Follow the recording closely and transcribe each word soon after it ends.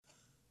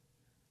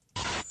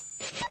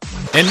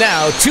And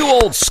now, two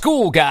old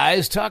school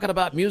guys talking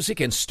about music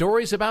and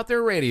stories about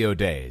their radio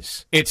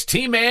days. It's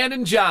T-Man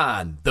and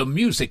John, the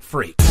music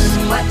freaks.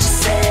 What you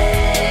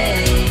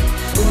say?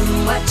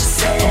 What you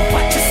say?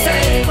 What you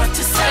say? What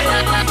you say?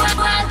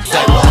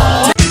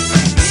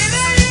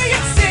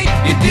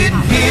 You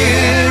didn't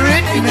hear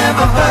it, you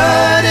never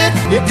heard it.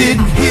 You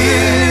didn't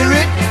hear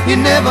it, you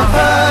never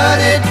heard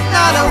it.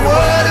 Not a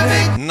word of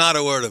it. Not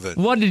a word of it.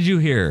 What did you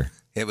hear?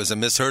 It was a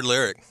misheard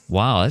lyric.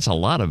 Wow, that's a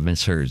lot of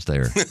misheards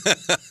there.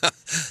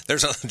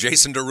 There's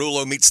Jason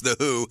Derulo meets The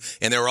Who,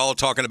 and they were all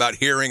talking about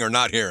hearing or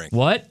not hearing.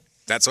 What?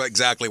 That's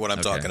exactly what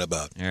I'm talking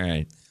about. All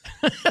right.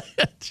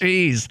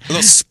 Jeez. A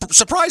little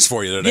surprise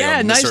for you today. Yeah,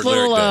 on nice Misheard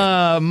little Lyric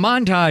Day.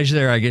 montage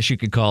there, I guess you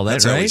could call that,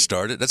 That's right? how we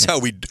started. That's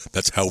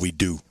how we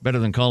do. Better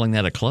than calling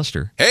that a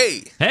cluster.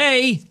 Hey,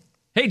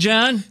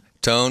 John.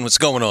 Tone, what's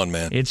going on,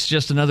 man? It's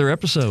just another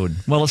episode.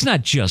 Well, it's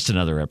not just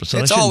another episode.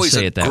 It's I shouldn't always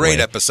say a it that great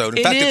way. episode. In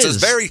It fact,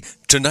 is. it's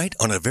tonight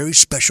on a very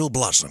special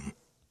Blossom.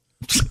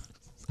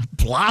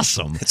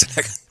 Blossom.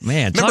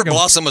 Man, Remember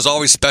Blossom was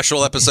always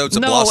special episodes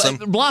of Blossom?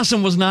 No,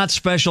 Blossom was not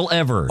special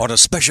ever. On a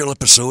special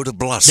episode of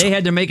Blossom. They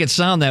had to make it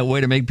sound that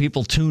way to make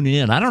people tune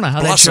in. I don't know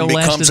how Blossom that show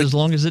lasted as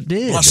long as it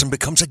did. Blossom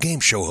becomes a game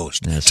show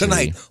host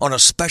tonight on a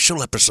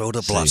special episode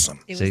of Blossom.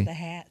 It was the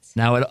hats.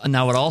 Now it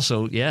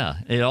also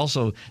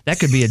that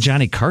could be a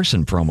Johnny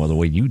Carson promo the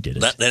way you did it.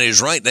 That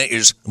is right. That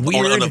is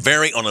Weird.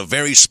 on a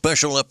very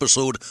special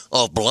episode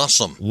of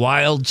Blossom.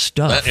 Wild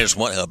stuff. That is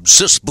what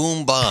Sis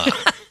Boom Ba.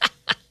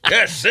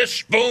 Yes,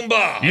 Sis Boom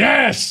Ba.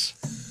 Yes.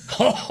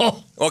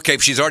 Okay,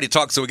 she's already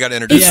talked, so we got to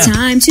introduce It's her.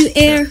 time to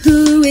air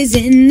who is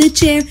in the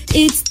chair.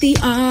 It's the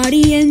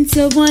audience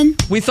of one.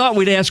 We thought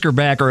we'd ask her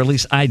back, or at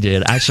least I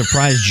did. I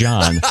surprised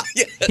John.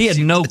 Yes. He had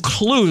no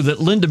clue that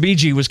Linda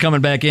BG was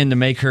coming back in to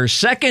make her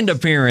second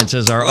appearance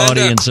as our Linda.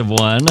 audience of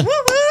one.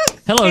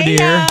 Hello,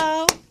 dear.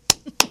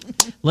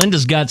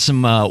 Linda's got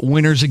some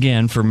winners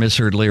again for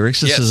Misheard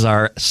Lyrics. This Yes. is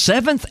our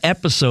 7th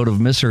episode of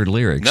Misheard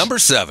Lyrics. Number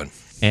 7.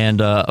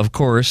 And, of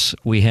course,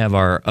 we have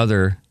our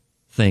other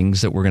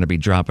things that we're going to be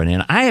dropping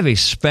in. I have a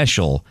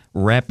special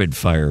rapid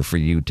fire for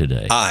you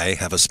today. I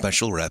have a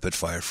special rapid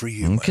fire for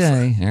you. my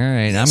Okay, friend. all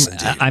right. Yes,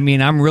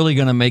 indeed. I'm really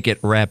going to make it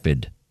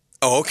rapid.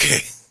 Oh, okay.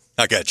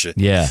 I got you.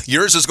 Yeah.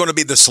 Yours is going to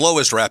be the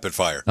slowest rapid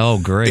fire. Oh,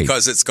 great.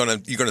 Because you're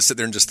going to sit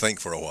there and just think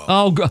for a while.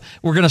 Oh,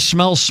 we're going to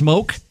smell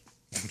smoke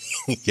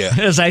Yeah.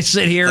 as I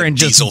sit here Like and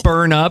just diesel.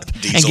 burn up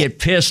and Diesel. get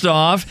pissed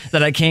off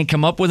that I can't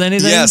come up with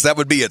anything? Yes, that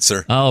would be it,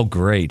 sir. Oh,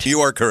 great.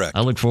 You are correct.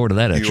 I look forward to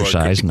that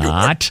exercise.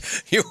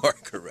 You are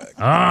correct.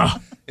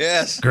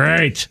 Yes.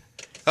 Great.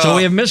 So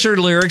we have Misheard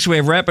Lyrics, we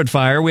have Rapid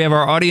Fire, we have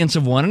our audience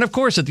of one, and of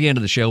course at the end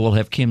of the show we'll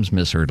have Kim's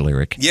Misheard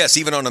Lyric. Yes,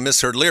 even on a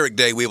Misheard Lyric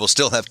Day, we will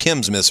still have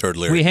Kim's Misheard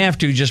Lyric. We have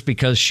to just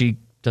because she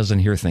doesn't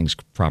hear things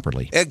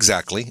properly.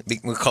 Exactly,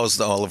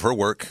 because all of her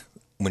work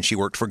when she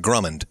worked for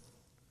Grumman.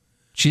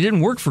 She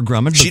didn't work for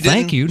Grumman, but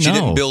thank you. No. She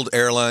didn't build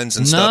airlines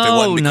and stuff. It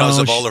wasn't because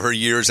of all of her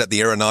years at the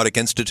Aeronautic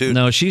Institute.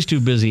 No, she's too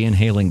busy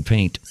inhaling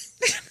paint.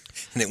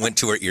 And it went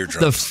to her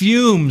eardrums. The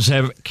fumes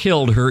have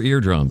killed her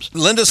eardrums.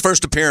 Linda's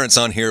first appearance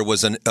on here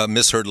was a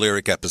Misheard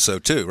Lyric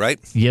episode too, right?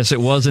 Yes, it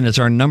was, and it's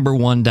our number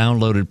 1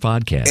 downloaded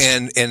podcast.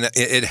 And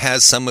it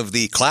has some of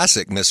the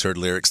classic Misheard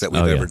Lyrics that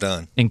we've ever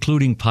done.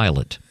 Including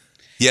Pilot.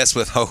 Yes,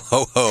 with Ho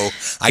Ho Ho.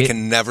 I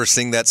can never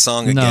sing that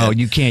song again. No,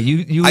 you can't.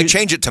 I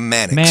change it to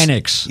Mannix.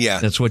 Mannix. Yeah.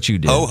 That's what you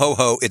did. Ho Ho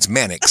Ho, it's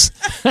Mannix.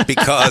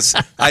 Because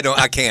I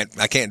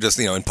can't just,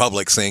 in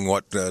public sing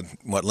what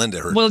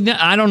Linda heard. Well,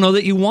 I don't know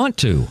that you want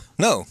to.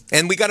 No.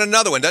 And we got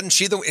another one. Isn't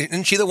she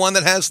the one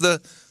that has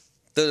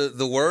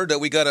the word that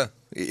we gotta,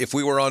 if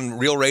we were on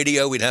real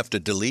radio, we'd have to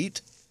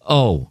delete?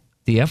 Oh,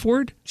 the F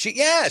word?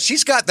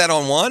 She's got that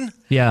on one.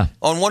 Yeah.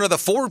 On one of the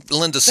 4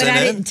 Linda But sent I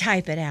in. didn't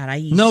type it out. I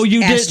used No,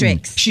 you asterisks.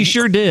 didn't. She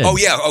sure did. Oh,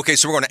 yeah. Okay,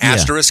 so we're going to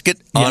asterisk it?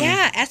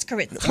 Yeah,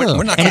 asterisk.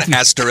 We're not going to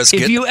asterisk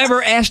it. If you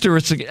ever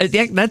asterisk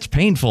it, that's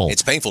painful.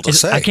 It's painful to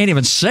say. I can't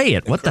even say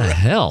it. What the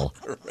hell?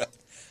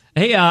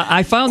 Hey,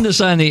 I found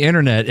this on the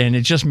internet, and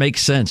it just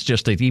makes sense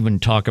just to even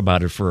talk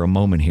about it for a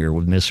moment here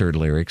with Misheard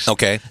Lyrics.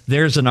 Okay.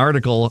 There's an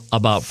article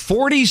about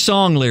 40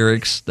 song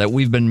lyrics that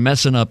we've been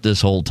messing up this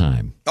whole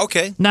time.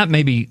 Okay. Not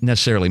maybe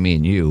necessarily me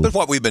and you. But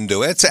what we've been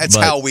doing. It's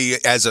how we,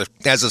 as a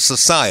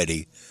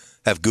society,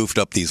 have goofed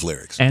up these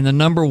lyrics. And the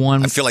number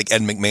one... I feel like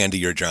Ed McMahon to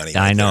your Johnny.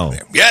 I know.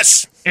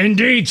 Yes!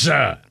 Indeed,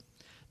 sir.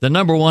 The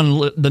number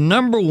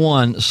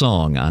one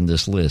song on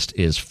this list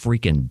is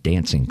freaking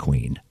Dancing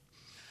Queen.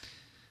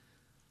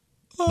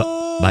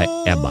 By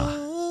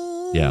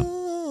Ebba. Yeah.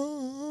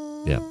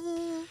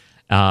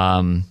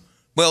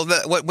 Well,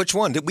 which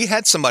one? We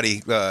had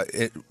somebody,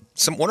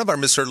 one of our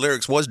Misheard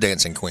Lyrics was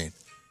Dancing Queen.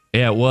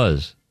 Yeah, it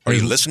was. Are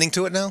you listening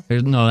to it now?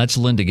 No, that's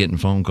Linda getting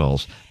phone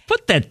calls.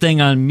 Put that thing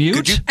on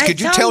mute.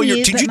 Could you tell your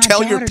people?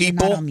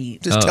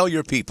 Just tell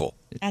your people.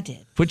 I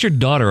did. Put your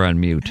daughter on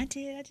mute. I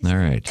did. All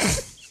right.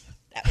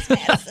 That was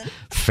Madison.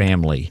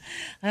 Family.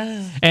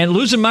 And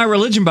Losing My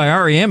Religion by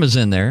R.E.M. is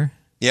in there.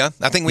 Yeah,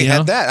 I think we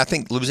had that. I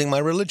think Losing My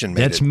Religion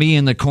made That's it. Me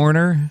in the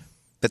Corner.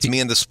 That's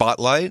Me in the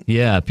Spotlight.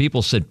 Yeah,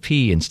 people said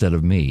P instead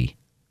of me.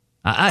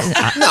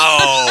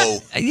 No.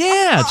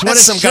 Yeah, it's what That's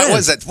it some says. guy. What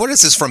is that? What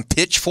is this from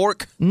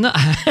Pitchfork? No,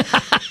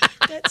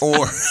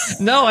 Or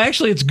no,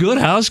 actually, it's Good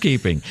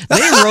Housekeeping.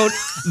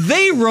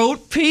 They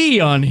wrote pee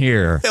on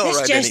here. he'll That's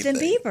write Justin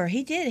anything. Bieber.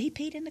 He did. He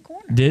peed in the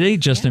corner. Did he?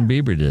 Justin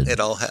Bieber did. It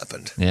all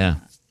happened. Yeah.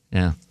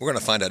 We're going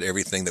to find out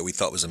everything that we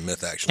thought was a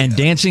myth actually. And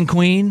happened. Dancing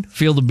Queen,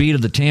 Feel the Beat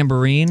of the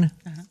Tambourine.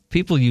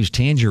 People use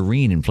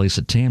tangerine in place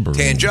of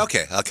tambourine.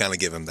 Okay, I'll kind of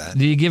give him that.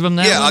 Do you give him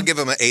that Yeah, one? I'll give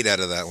him an 8 out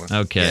of that one.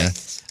 Okay.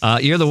 Yeah.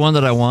 You're the one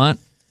that I want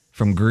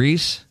from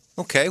Greece.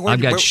 Okay.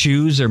 I've got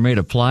shoes. They're made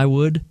of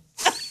plywood.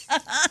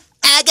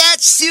 I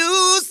got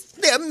shoes.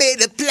 They're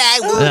made of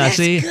plywood.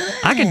 See,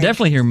 I can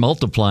definitely hear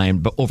multiplying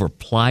but over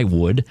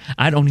plywood.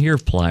 I don't hear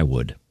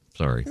plywood.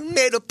 Sorry.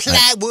 Made of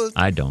plywood.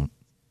 I don't.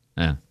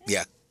 Yeah.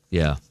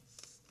 Yeah.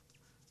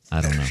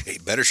 I don't know.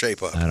 Better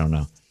shape up. I don't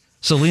know.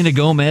 Selena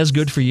Gomez,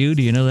 Good For You.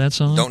 Do you know that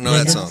song? Don't know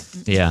that song.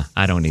 Yeah,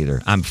 I don't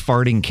either. I'm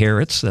farting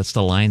carrots. That's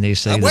the line they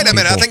say. Wait that a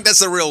minute. I people- think that's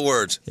the real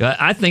words.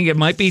 I think it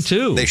might be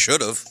too. They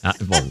should have.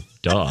 Well,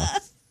 duh.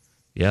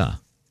 Yeah.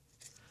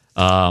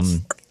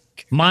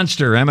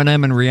 Monster,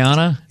 Eminem and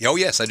Rihanna. Oh,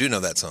 yes, I do know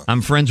that song.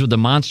 I'm friends with the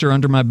monster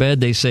under my bed.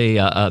 They say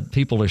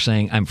people are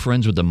saying I'm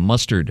friends with the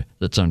mustard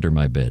that's under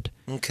my bed.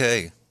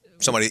 Okay.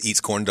 Somebody eats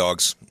corn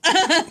dogs.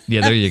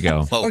 Yeah, there you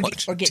go. Well,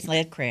 Or gets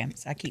leg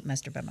cramps. I keep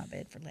mustard by my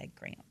bed for leg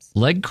cramps.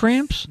 Leg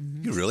cramps?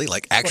 you really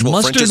like actual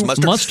Mustard- French's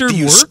mustard? mustard Do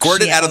you works?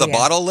 squirt it out of the Yeah.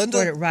 bottle, Linda?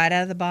 Squirt it right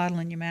out of the bottle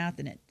in your mouth,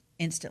 and it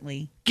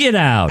instantly. Get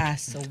out. I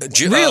swear.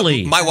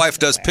 Really? My wife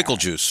does pickle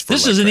juice. For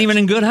This leg isn't cramps. even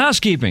in good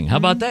housekeeping. How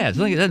about that?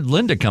 Look at that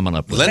Linda coming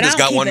up with it. Linda's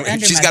But I got don't one. keep it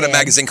under She's my got a bed.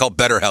 magazine called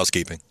Better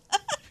Housekeeping.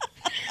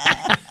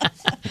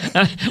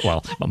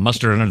 Well,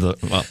 mustard under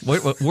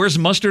the. Where's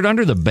mustard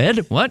under the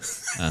bed? What?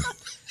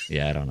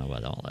 Yeah, I don't know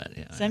about all that.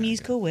 Yeah. Some use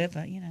Cool Whip,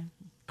 but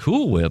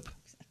Cool Whip.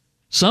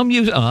 Some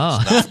use.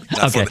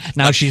 Okay,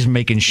 now she's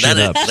making shit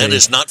up. That See?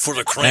 is not for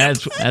the cramp.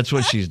 That's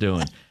what she's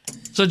doing.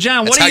 So,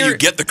 John, That's what are how your? you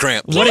get the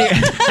cramp. What are you?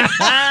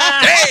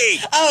 Hey!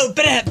 Oh,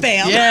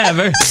 bam.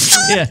 Yeah,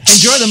 yeah.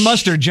 Enjoy the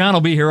mustard. John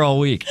will be here all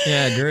week.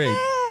 Yeah, great.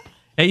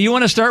 Hey, you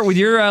want to start with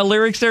your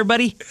lyrics there,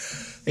 buddy?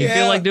 You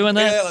feel like doing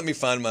that? Yeah, let me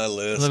find my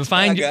list.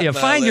 Find I got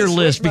my find your list.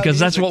 list Where's my because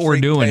that's Music what we're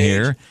Freak doing page?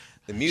 here.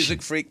 The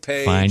Music Freak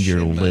page. Find your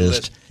and my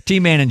list.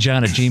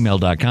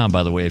 tmanandjohn@gmail.com,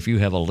 by the way, if you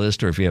have a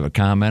list or if you have a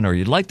comment or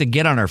you'd like to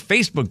get on our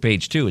Facebook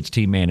page, too. It's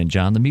T-Man and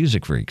John, the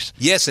Music Freaks.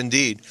 Yes,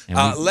 indeed.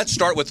 Let's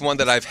start with one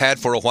that I've had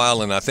for a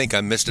while, and I think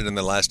I missed it in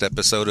the last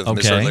episode of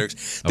Misheard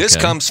Lyrics. This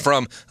comes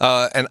from,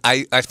 and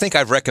I think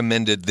I've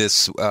recommended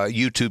this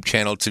YouTube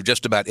channel to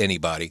just about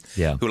anybody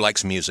who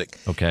likes music.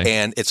 Okay.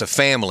 And it's a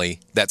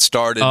family that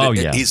started. Oh,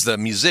 yeah. He's the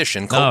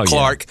musician, Colt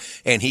Clark,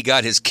 and he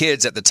got his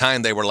kids at the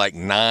time they were like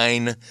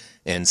 9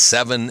 and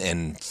 7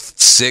 and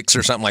 6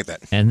 or something like that.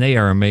 And they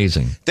are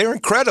amazing. They're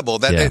incredible.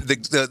 That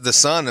the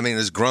son, I mean,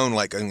 has grown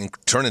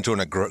turned into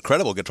an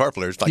incredible guitar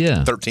player. He's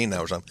like 13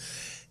 now or something.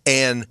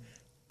 And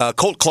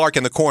Colt Clark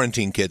and the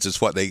Quarantine Kids is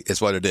what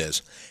it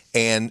is.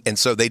 And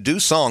so they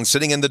do songs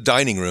sitting in the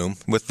dining room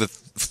with the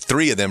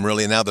three of them,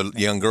 really. And now the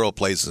young girl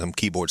plays some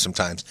keyboard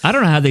sometimes. I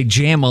don't know how they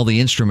jam all the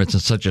instruments in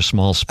such a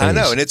small space. I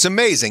know, and it's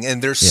amazing.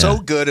 And they're so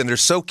good, and they're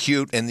so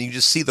cute, and you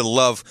just see the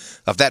love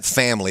of that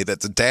family, that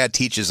the dad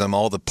teaches them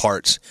all the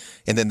parts,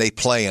 and then they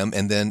play them,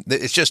 and then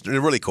it's just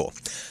really cool.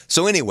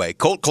 So anyway,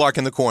 Colt Clark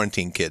and the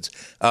Quarantine Kids.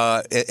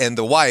 And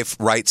the wife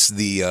writes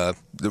the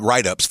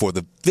write-ups for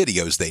the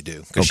videos they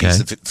do, because she's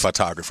a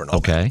photographer and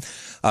all that.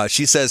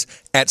 She says,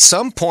 at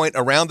some point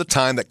around the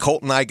time that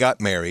Colt and I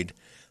got married,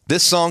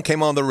 this song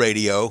came on the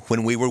radio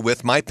when we were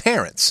with my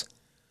parents.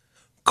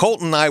 Colt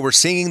and I were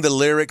singing the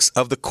lyrics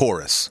of the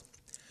chorus.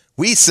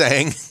 We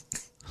sang,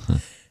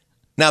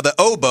 now the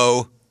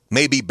oboe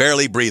may be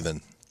barely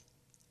breathing.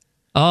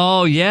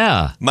 Oh,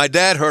 yeah. My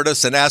dad heard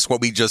us and asked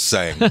what we just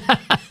sang.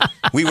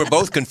 We were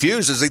both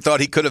confused as he thought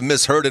he could have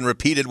misheard and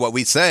repeated what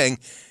we sang.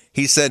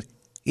 He said,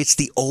 it's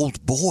the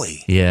old boy.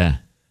 Yeah.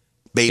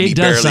 Baby it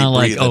does barely sound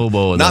breathing. like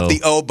oboe, Not though.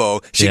 the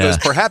oboe. She Yeah.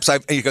 goes,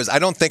 he goes, I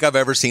don't think I've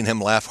ever seen him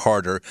laugh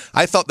harder.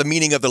 I thought the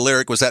meaning of the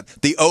lyric was that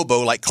the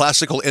oboe, like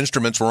classical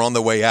instruments, were on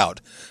the way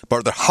out.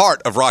 But the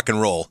heart of rock and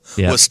roll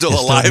was still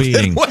It's alive. still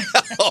beating. Well.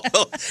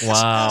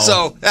 Wow.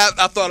 So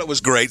I thought it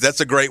was great.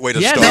 That's a great way to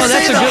Yeah, start. no,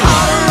 that's a good one.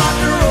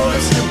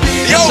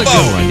 The That's a oboe.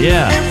 good one,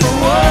 yeah.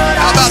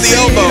 How about the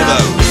oboe,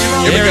 though?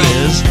 Here There we it go.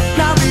 is.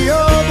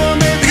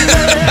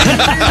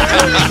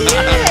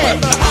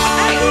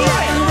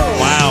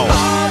 Wow.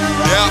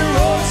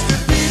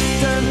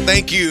 Yeah.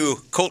 Thank you,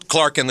 Colt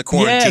Clark and the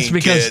Quarantine Yes,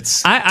 because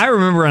Kids. I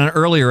remember on an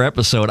earlier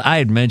episode I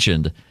had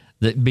mentioned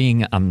that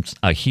being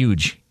a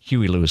huge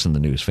Huey Lewis and the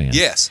News fan.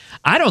 Yes.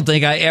 I don't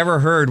think I ever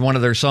heard one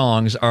of their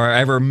songs or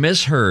ever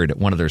misheard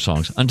one of their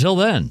songs until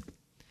then.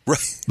 Right.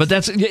 But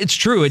it's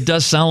true. It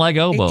does sound like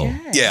oboe.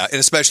 Yeah, and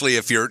especially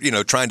if you're,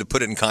 trying to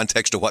put it in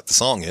context of what the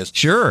song is.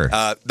 Sure.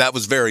 That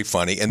was very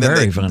funny. And then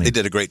Very funny. they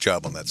did a great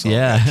job on that song.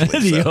 Yeah.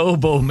 actually, The so.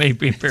 oboe may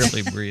be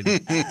barely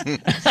breathing.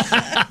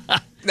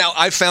 Now,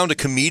 I found a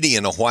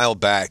comedian a while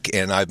back,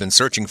 and I've been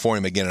searching for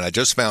him again, and I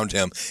just found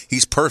him.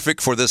 He's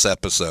perfect for this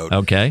episode.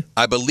 Okay.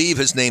 I believe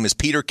his name is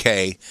Peter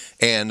Kay,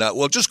 and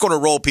we're just going to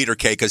roll Peter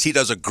Kay because he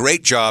does a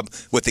great job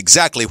with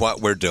exactly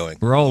what we're doing.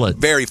 Roll it.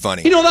 Very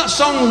funny. You know that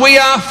song, We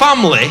Are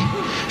Family?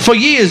 For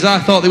years I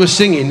thought they were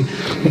singing,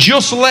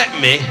 Just Let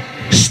Me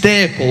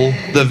Staple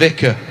the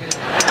Vicar.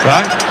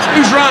 Right?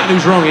 Who's right and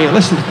who's wrong here?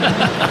 Listen.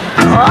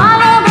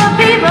 All of the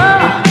people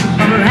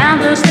around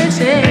the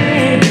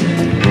city,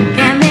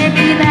 can they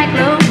be that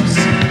close?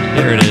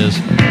 There it is.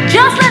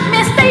 Just let me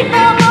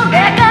staple the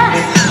record.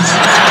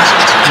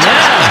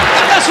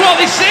 Yeah. That's what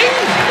they sing.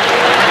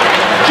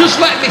 Just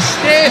let me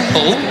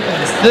staple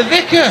the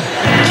vicar.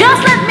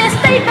 Just let me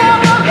staple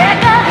the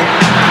record.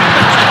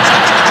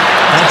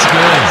 That's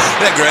good.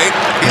 Isn't that great?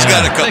 He's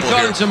got a couple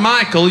According here. to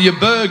Michael, your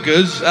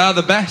burgers are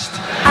the best.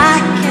 I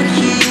can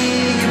hear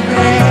your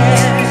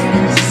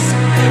prayers,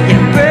 your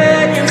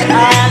burning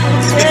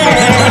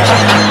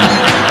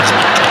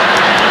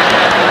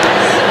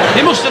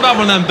He must have had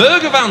one of them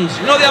burger vans.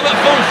 You know they have at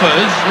Fun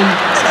Fairs and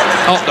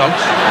hot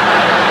dogs.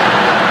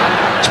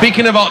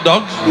 Speaking of hot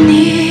dogs,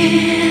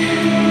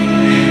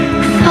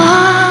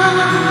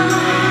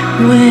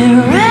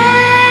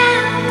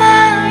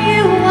 wherever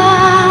you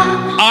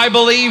are, I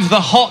believe the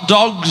hot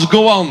dogs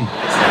go on.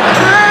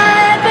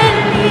 I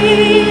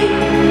believe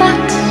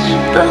that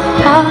the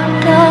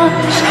hot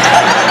dogs.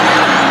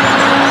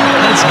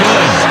 That's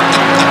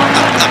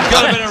good.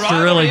 Got a bit of That's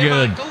rivalry really here,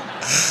 good. Michael.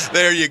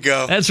 There you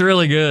go. That's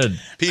really good.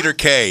 Peter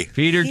Kay.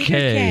 Peter Peter K.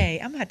 K.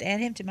 I'm going to have to add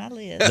him to my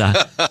list.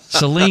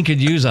 Celine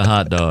could use a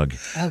hot dog.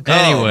 Oh, God.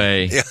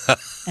 Anyway,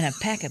 And a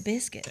pack of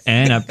biscuits.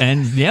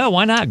 and yeah,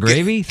 why not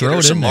gravy? Get Throw her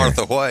it some in there.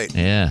 Martha White.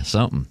 Yeah,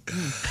 something.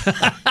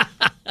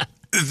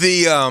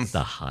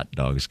 The hot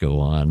dogs go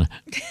on.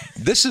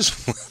 this is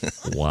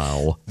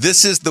Wow.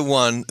 this is the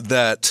one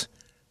that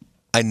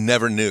I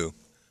never knew,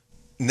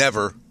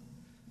 never,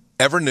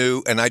 ever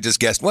knew, and I just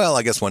guessed. Well,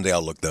 I guess one day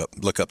I'll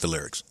look up the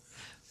lyrics.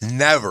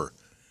 Never.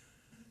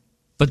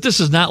 But this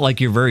is not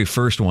like your very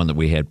first one that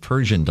we had,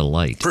 Persian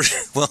Delight.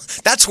 Well,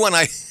 that's when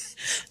at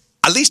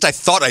least I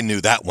thought I knew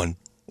that one,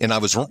 and I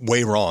was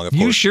way wrong. Of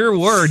You course. sure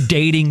were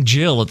dating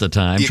Jill at the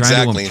time,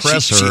 trying to Exactly.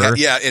 impress And her.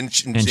 yeah, and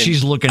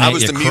she's looking at I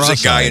was you the music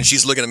guy, cross-eyed. and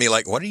she's looking at me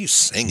like, "What are you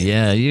singing?"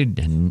 Yeah, you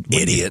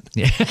Idiot.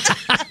 Yeah.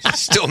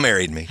 Still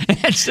married me.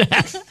 Must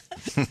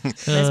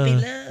be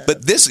love.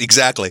 But this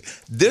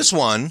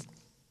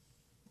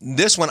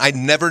one, I'd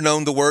never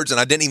known the words, and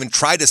I didn't even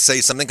try to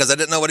say something because I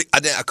didn't know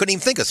I couldn't even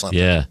think of something.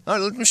 Yeah. All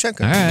right, let me check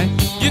it. All right.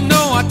 You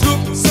know I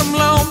took some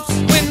lumps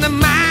when the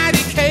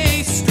mighty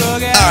case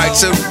struck out. All right,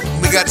 so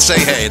we got to say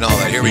hey and all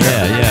that. Here we go.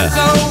 Yeah.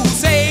 So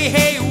say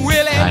hey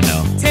Willie, I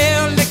know.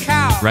 tell the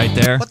cow. Right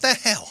there. What the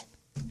hell?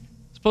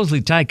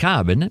 Supposedly Ty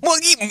Cobb, isn't it? Well,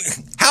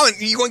 how are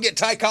you going to get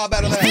Ty Cobb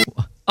out of that?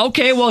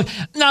 Okay, well,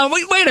 now,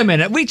 wait a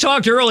minute. We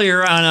talked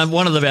earlier on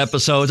one of the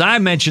episodes. I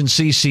mentioned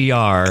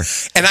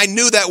CCR. And I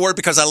knew that word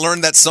because I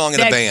learned that song in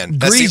a band.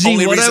 That's Greasy, the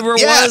only whatever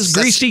reason. it was,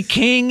 Greasy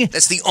King.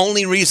 That's the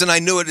only reason I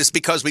knew it is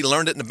because we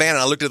learned it in the band, and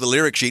I looked at the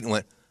lyric sheet and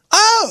went,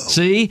 oh.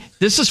 See,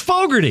 this is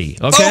Fogerty,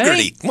 okay?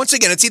 Fogerty. Once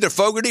again, it's either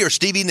Fogerty or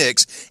Stevie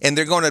Nicks, and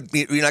you're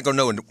not going to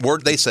know a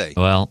word they say.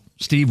 Well,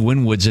 Steve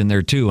Winwood's in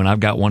there too, and I've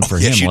got one for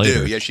him Yes, you later.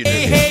 do. Yes, you do.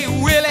 Hey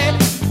Willie,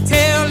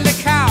 tell the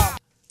cow.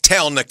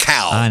 Tell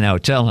Nicol. I know.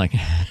 Tell him.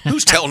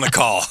 Who's Tell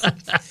Nicol?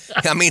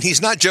 I mean,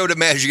 he's not Joe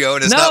DiMaggio,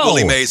 and it's not No.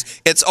 Willie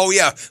Mays. It's,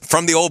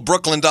 from the old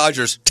Brooklyn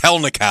Dodgers, Tell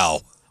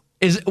Nicol.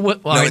 Is what?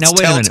 All right, it's now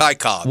wait Tell a minute. Ty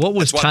Cobb. What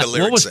was That's what the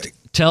lyrics say.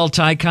 Tell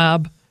Ty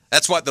Cobb?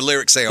 That's what the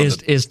lyrics say.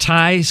 Is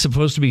Ty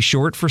supposed to be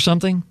short for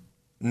something?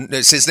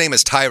 His name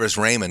is Tyrus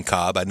Raymond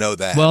Cobb. I know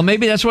that. Well,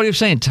 maybe that's what he was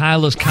saying.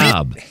 Tylus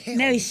Cobb.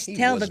 No, he's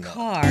tell the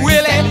car.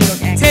 Willie,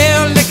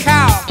 tell the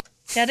cow.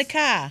 Tell the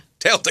car.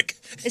 Tell the.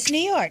 It's New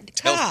York.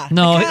 Car.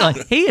 No, The car.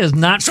 he is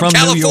not from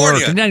from New York.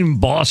 California. He's not even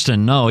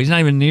Boston. No, he's not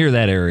even near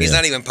that area. He's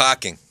not even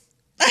parking.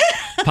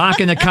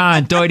 Parking the car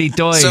and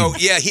doity-doity. So,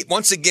 yeah,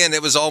 once again,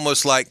 it was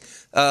almost like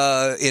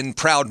in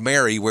Proud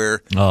Mary where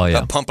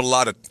Pump a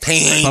Lot of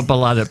Pain. Pump a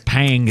lot of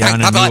pang down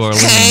in Pump a New lot of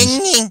Orleans.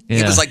 hanging. Yeah.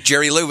 It was like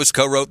Jerry Lewis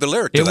co-wrote the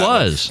lyric to It that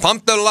was. one.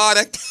 Pumped a lot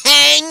of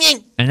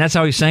hanging. And that's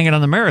how he sang it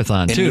on the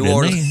marathon, In too, New didn't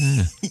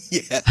Orleans.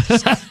 he?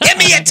 Yes. Give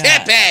me a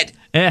tip, Ed.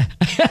 Yeah.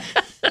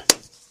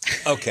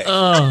 Okay.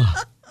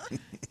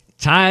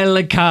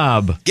 Tyler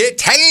Cobb.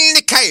 Tell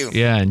the cow.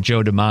 Yeah, and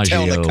Joe DiMaggio.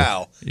 Tell the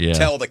cow. Yeah.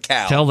 Tell the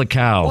cow. Tell the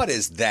cow. What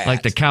is that?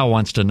 Like the cow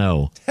wants to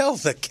know. Tell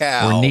the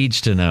cow. Or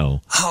needs to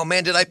know. Oh,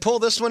 man, did I pull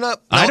this one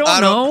up? I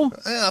don't know.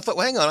 Yeah, I thought,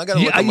 well, hang on. I got to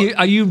look them up.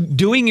 Are you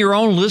doing your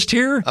own list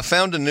here? I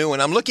found a new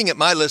one. I'm looking at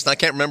my list, and I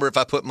can't remember if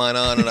I put mine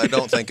on, and I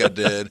don't think I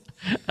did.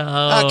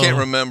 I can't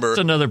remember. It's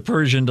another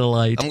Persian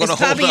delight. I'm going to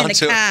It's hold probably in on the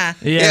to car.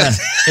 it. Yeah,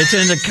 it's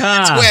in the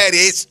car. That's where it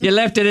is. You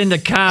left it in the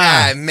car.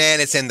 Ah,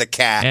 man, it's in the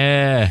car.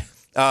 Yeah.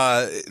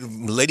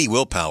 Lady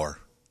Willpower.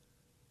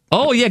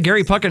 Oh, yeah,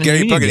 Gary Puckett and Gary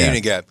Union Puckett, Gap.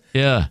 Union Gap.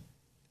 Yeah.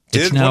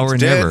 It's now or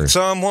never. Did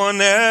someone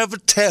ever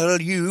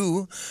tell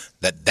you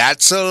that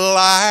that's a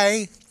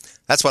lie?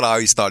 That's what I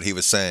always thought he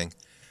was saying.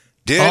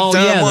 Did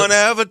someone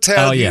ever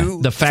tell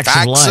you the facts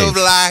of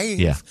life?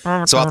 Yeah.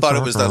 So I thought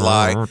it was the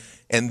lie.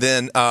 And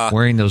then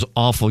wearing those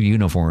awful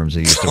uniforms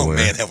they used to wear. Oh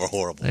man, they were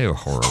horrible. They were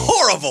horrible.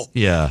 Horrible.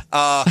 Yeah.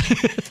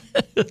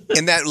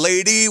 And that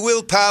lady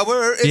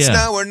willpower, it's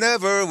now or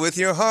never with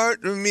your heart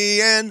or me,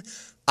 and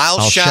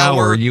I'll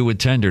shower you with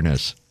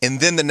tenderness.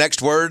 And then the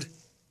next word?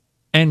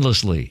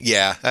 Endlessly.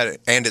 Yeah,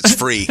 and it's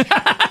free.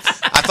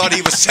 I thought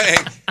he was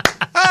saying,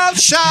 I'll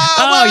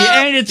shower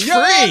and it's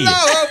your free.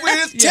 love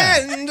with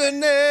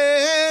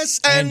tenderness,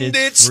 and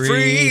it's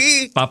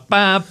free. Ba,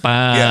 ba,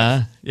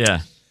 ba. Yeah.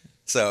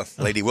 So,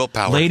 Lady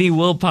Willpower. Lady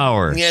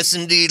Willpower. Yes,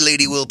 indeed,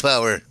 Lady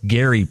Willpower.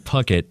 Gary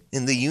Puckett.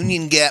 In the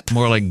Union Gap.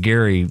 More like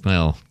Gary,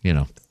 well, you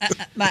know.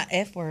 My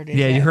F word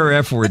is her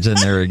F word's in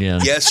there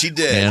again. Yes, she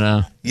did. You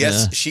know?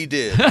 Yes, she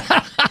did.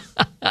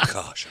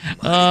 Gosh.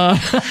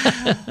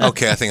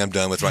 Okay, I think I'm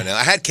done with right now.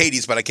 I had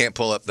Katie's, but I can't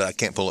pull up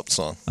the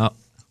song.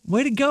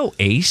 Way to go,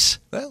 Ace.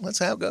 Well, that's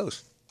how it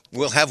goes.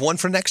 We'll have one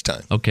for next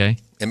time. Okay.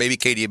 And maybe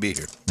Katie will be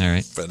here. All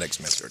right. For the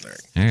next Misheard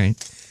lyric. All right.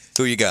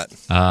 Who you got?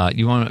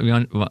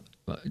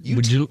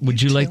 Would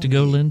you like to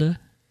go, Linda?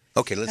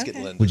 Okay, let's get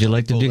Linda. Would you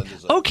like to do?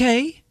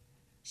 Okay.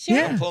 Sure.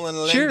 Yeah. Pulling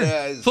Linda's,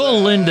 Sure.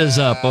 Pull Linda's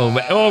up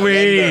over.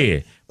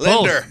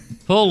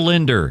 Pull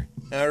Linder.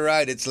 All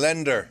right, it's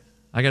Linder.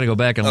 I got to go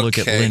back and look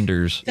at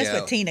Linder's. That's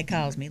what Tina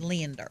calls me,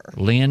 Linder.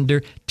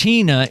 Linder.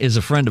 Tina is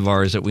a friend of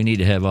ours that we need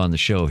to have on the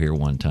show here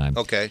one time.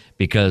 Okay.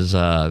 Because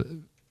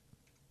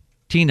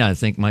Tina, I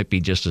think, might be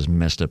just as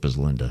messed up as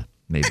Linda.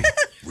 Maybe.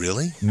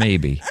 Really?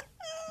 Maybe.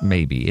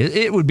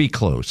 It would be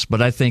close,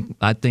 but I think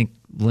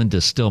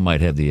Linda still might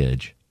have the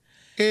edge.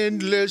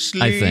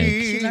 Endlessly. I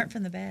think. She learned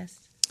from the best.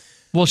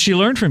 Well, she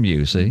learned from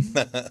you, see?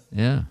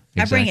 Yeah.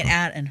 Exactly. I bring it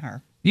out in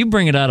her. You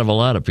bring it out of a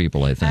lot of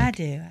people, I think. I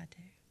do.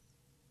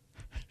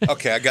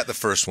 Okay, I got the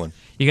first one.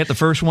 You got the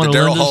first one? The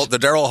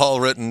Daryl Hall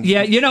written.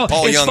 Yeah,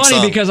 Paul it's Young funny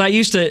song. because I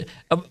used to,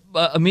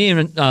 me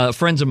and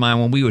friends of mine,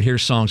 when we would hear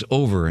songs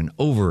over and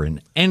over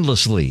and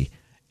endlessly,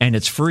 and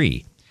it's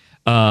free,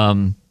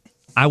 I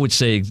would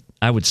say this.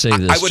 I would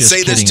just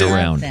say this kidding too.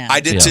 around. I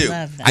did too.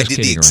 I did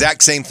the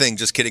exact around. same thing,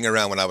 just kidding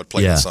around when I would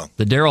play the song.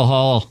 The Daryl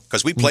Hall.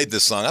 Because we played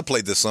this song. I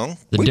played this song.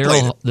 The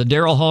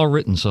Daryl Hall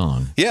written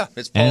song. Yeah,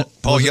 it's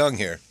Paul Young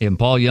here. And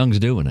Paul Young's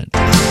doing it.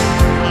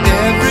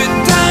 Every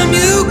time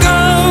you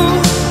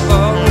go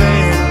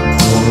away.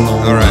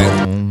 All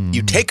right.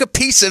 You take a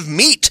piece of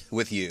meat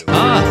with you. You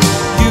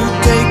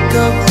take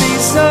a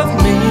piece of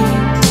me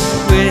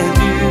with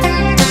you.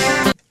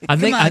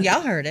 Come on,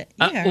 y'all heard it.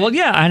 Well,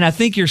 yeah, and I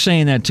think you're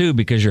saying that too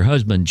because your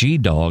husband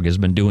G-Dog has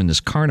been doing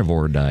this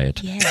carnivore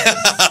diet. Yeah.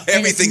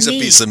 Everything's a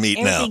piece of meat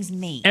now. Everything's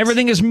meat.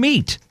 Everything is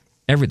meat.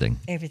 Everything.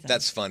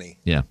 That's funny.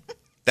 Yeah.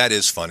 That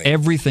is funny.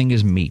 Everything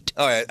is meat.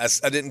 Oh, I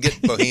didn't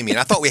get Bohemian.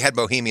 I thought we had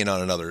Bohemian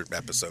on another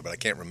episode, but I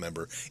can't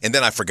remember. And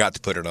then I forgot to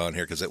put it on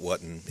here because it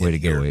wasn't. Way to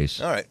go,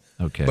 Ace. All right.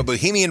 Okay. But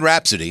Bohemian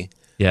Rhapsody.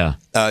 Yeah.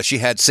 She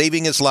had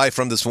Saving His Life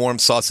from this warm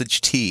sausage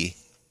tea.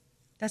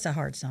 That's a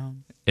hard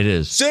song. It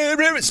is.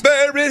 Sparing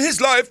his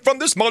life from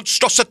this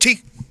monstrosity.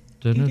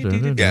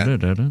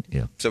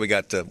 Yeah. So we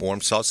got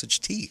warm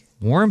sausage tea.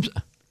 Warm.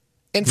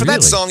 And for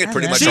that song, it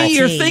pretty much all. See,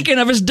 you're thinking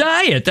of his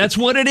diet. That's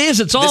what it is.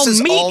 It's all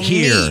meat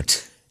here.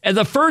 Meat. And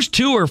the first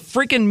two are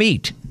freaking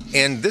meat.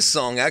 And this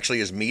song actually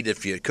is meat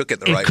if you cook it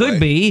the right way. It could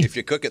be. If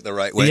you cook it the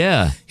right way.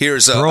 Yeah.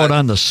 Here's throw it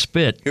on the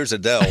spit. Here's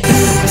Adele. Should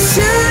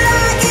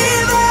I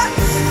give up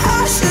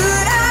or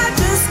should I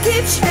just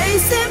keep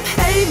chasing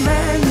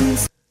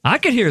payments? I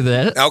could hear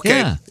that.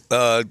 Okay.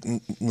 Yeah.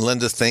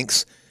 Linda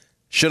thinks,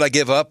 should I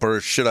give up or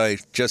should I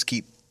just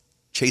keep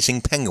chasing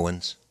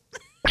penguins?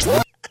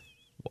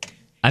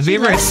 Have you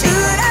ever? Should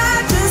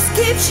I just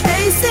keep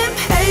chasing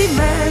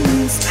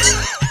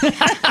payments?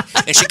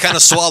 And she kind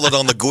of swallowed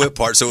on the GUI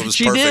part, so it was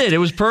perfect. She did. It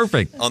was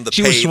perfect. On the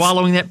she was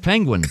swallowing that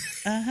penguin.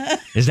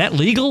 Is that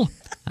legal?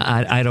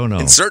 I don't know.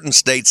 In certain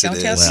states, Don't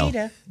it tell is.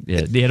 PETA.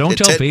 Yeah, don't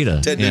tell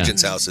PETA. Ted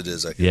Nugent's house, it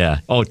is. Yeah.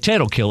 Oh, Ted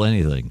will kill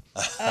anything.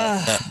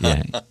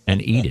 Yeah,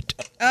 and eat it.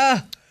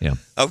 Yeah.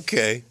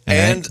 Okay. All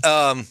right.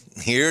 And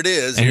here it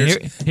is. And Here's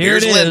here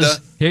it Linda. is.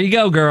 Here you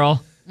go,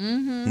 girl.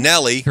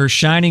 Nelly. Her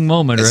shining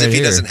moment as right if he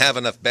here. doesn't have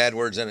enough bad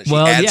words in it. She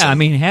Well, adds yeah, them. I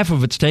mean, half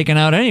of it's taken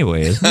out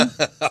anyway, isn't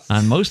it?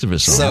 On most of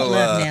his songs. So,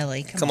 love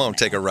Nelly. Come on,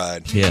 take a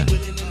ride. Yeah.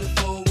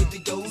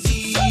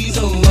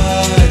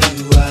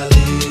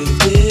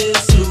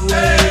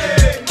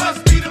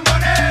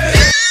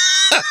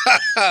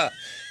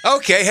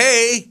 Okay,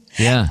 hey.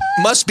 Yeah.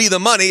 Must be the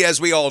money,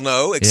 as we all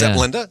know, except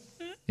Yeah. Linda.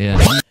 Yeah.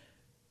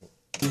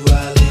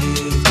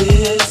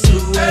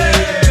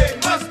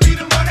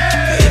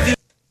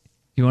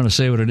 You want to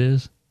say what it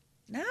is?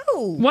 No.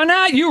 Why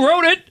not? You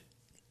wrote it.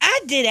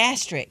 I did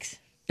asterisks.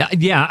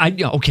 Yeah.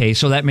 Okay,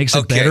 so that makes it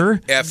Okay,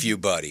 better. F you,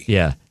 buddy.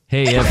 Yeah.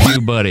 Hey, F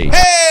you, buddy.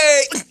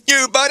 Hey,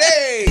 you, buddy.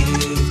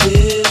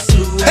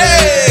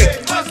 Hey,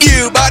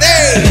 you, buddy.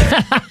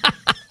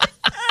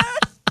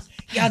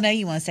 Y'all know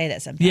you want to say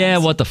that sometimes. Yeah,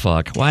 what the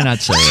fuck? Why not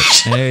say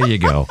it? There you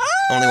go.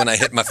 Only when I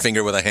hit my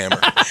finger with a hammer.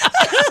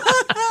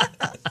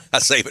 I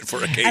save it for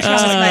I occasion.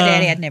 promised my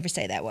daddy I'd never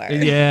say that word.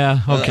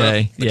 Yeah,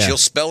 okay. But yeah. she'll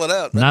spell it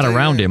out. Not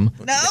around him.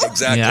 No.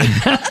 Exactly.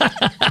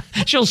 Yeah.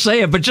 She'll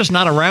say it, but just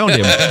not around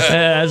him.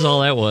 That's all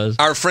that was.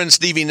 Our friend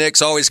Stevie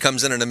Nicks always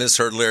comes in a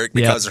misheard lyric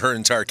because her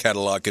entire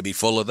catalog could be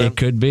full of them. It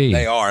could be.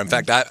 They are. In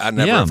fact, I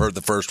never have heard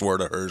the first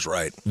word of hers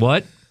right.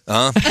 What?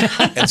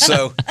 And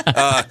so,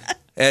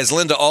 as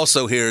Linda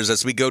also hears,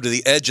 as we go to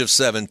the edge of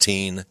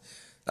 17,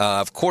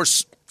 of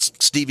course,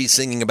 Stevie's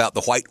singing about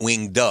the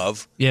white-winged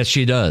dove. Yes,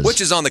 she does.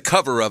 Which is on the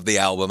cover of the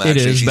album,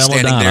 actually. is, She's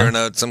standing Belladonna.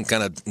 there in some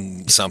kind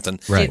of something.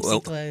 Right.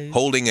 Gypsy clothes.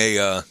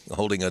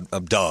 Holding a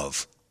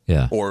dove.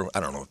 Yeah. Or, I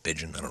don't know, a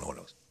pigeon. I don't know what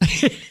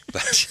it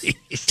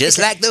was. Just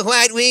like the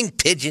white-winged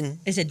pigeon.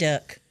 It's a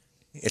duck.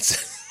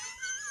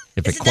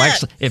 If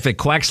it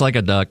quacks like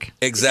a duck.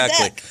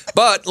 Exactly.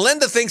 But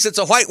Linda thinks it's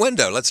a white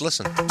window. Let's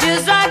listen.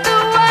 Just like the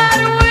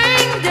white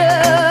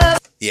window.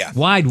 Yeah.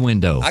 Wide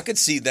window. I could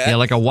see that. Yeah,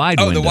 like a wide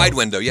window. Oh, the wide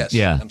window, yes.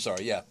 Yeah. I'm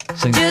sorry, yeah.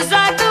 Sing- Just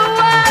like the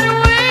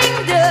white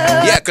window.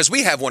 Yeah, because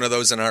we have one of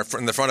those in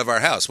the front of our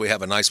house. We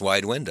have a nice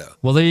wide window.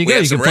 Well, there you We go.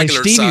 have You some can play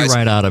regular Stevie size,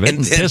 right out of it and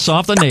and then- piss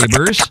off the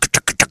neighbors.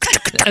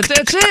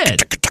 That's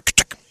it.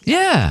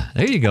 Yeah,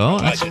 there you go.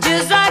 Just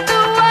like the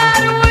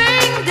white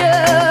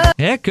window.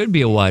 Yeah, it could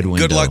be a wide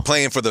window. Good luck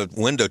playing for the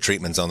window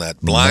treatments on that.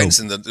 Blinds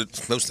and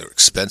those are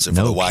expensive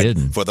No for the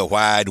kidding.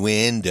 wide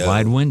window.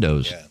 Wide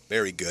windows. Yeah,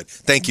 very good.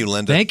 Thank you,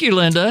 Linda. Thank you,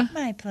 Linda.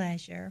 My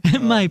pleasure.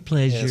 My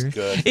pleasure.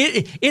 good.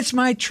 It's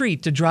my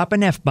treat to drop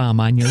an F-bomb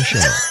on your show.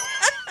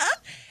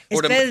 It's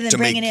Or to- better than to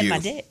bringing make in my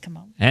you. dick. Come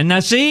on. And now,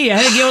 see, you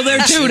had to go there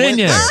too, She didn't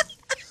you? went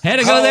Had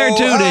to go there too,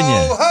 didn't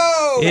you?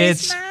 Ho!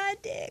 It's My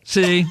dick.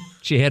 see,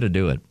 she had to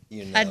do it.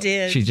 I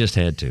did. She just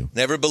had to.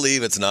 Never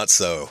believe it's not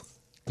so.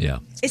 Yeah.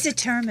 It's a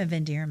term of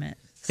endearment.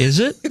 Is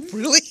it?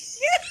 Really?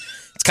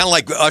 It's kind of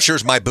like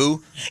Usher's My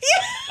Boo.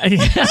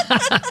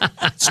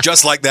 It's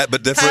just like that,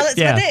 but different. Pilot's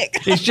Yeah. my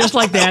dick. It's just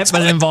like that,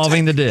 but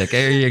involving the dick.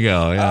 There you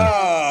go. Yeah.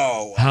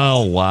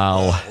 Oh,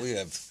 wow.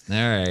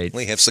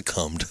 We have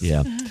succumbed.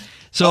 Yeah.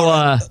 So,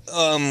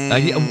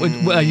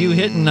 are you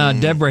hitting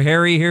Deborah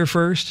Harry here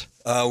first?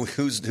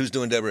 Who's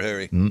doing Deborah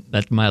Harry?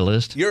 That's my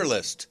list. Your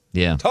list.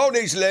 Yeah.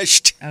 Tony's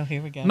list. Oh,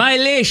 here we go. My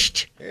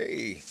list.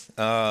 Hey.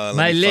 My Let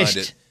me find list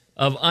it.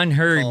 of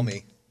unheard Call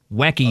me.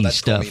 wacky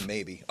That's Call stuff. Me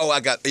maybe. Oh, I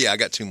got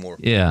two more.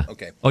 Yeah.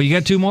 Okay. Oh, you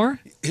got two more?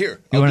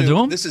 Here. You wanna do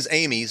 'em? This is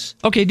Amy's.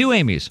 Okay, do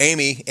Amy's.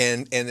 Amy,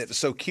 and it was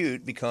so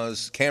cute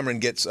because Cameron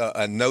gets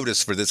a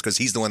notice for this because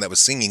he's the one that was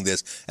singing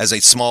this as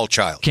a small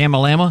child.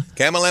 Camalama?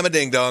 Camalama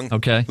Ding Dong.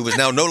 Okay. Who is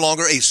now no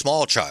longer a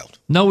small child.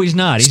 No, he's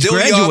not. He's Still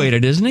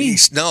graduated, young. isn't he?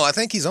 No, I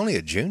think he's only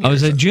a junior. Oh, or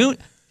is a something. junior?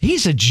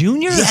 He's a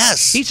junior?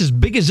 Yes. He's as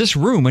big as this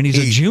room, and he's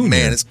a junior.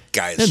 Man, this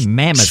guy This is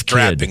mammoth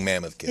strapping kid.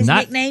 mammoth kid. His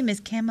Not- nickname is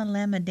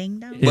Camalama Ding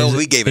Dong. Well, Is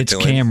we it- gave it it's to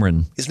him.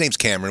 Cameron. His name's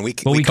Cameron. We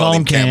Call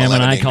him Cam,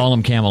 and I call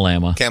him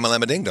Camalama.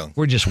 Camalama Ding Dong.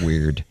 We're just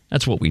weird.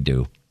 That's what we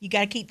do. You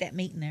got to keep that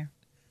meat in there.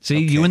 See,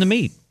 you and the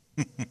meat.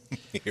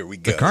 Here we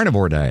go. The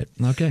carnivore diet.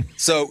 Okay.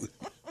 So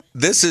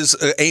this is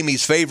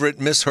Amy's favorite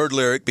misheard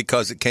lyric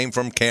because it came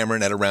from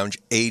Cameron at around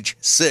age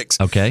 6.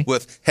 Okay.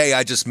 With, hey,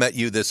 I just met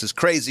you. This is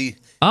crazy.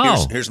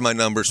 Oh. Here's my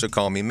number, so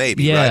call me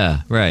maybe.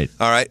 Yeah, right.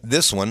 All right.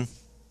 This one.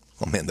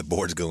 Oh, man, the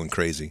board's going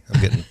crazy. I'm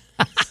getting...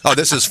 Oh,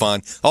 this is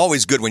fun.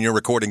 Always good when you're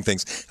recording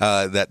things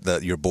that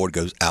your board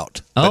goes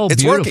out. But Oh,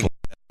 it's beautiful. working.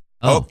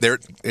 Oh, there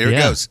it Yeah,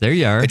 goes. there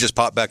you are. It just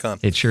popped back on.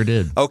 It sure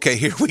did. Okay,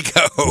 here we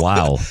go.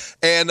 Wow.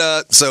 And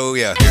so,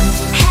 yeah.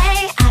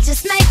 Hey, I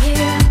just met you,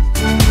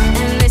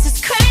 and this is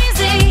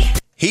crazy.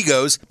 He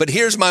goes, but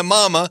here's my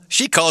mama.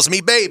 She calls me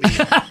baby.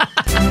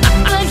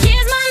 But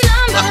here's my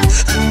number,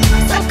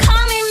 so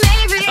call me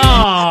maybe.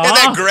 Aw, Isn't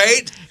that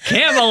great?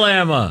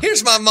 Camalama.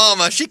 Here's my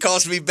mama. She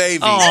calls me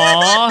baby.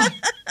 Aw.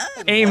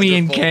 Amy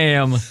and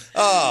Cam.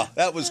 Oh,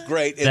 that was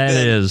great. And That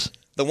then is.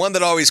 the one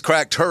that always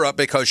cracked her up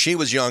because she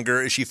was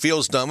younger. She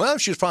feels dumb. Well,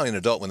 she was probably an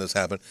adult when this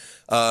happened.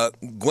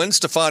 Gwen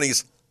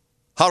Stefani's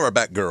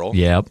Hollerback Girl.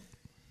 Yep.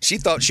 She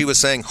thought she was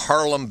saying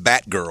Harlem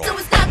Batgirl. So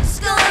it's not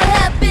just gonna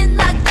happen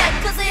like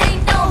that, 'cause it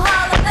ain't no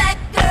holler back,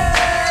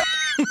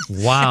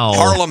 girl. Wow.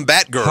 Harlem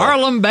Batgirl.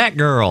 Harlem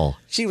Batgirl.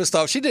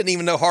 She didn't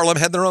even know Harlem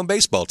had their own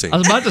baseball team. I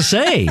was about to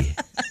say.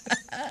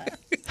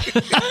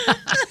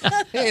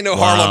 Ain't no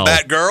Wow. Harlem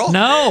Batgirl.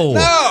 No.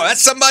 No,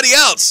 that's somebody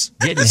else.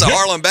 Getting It's a hit.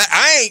 Harlem Bat.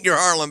 I ain't your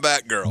Harlem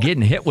Batgirl.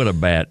 Getting hit with a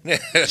bat.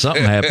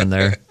 Something happened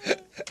there.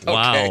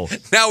 Wow. Okay.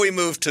 Now we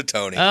move to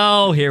Tony.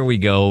 Oh, here we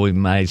go with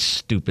my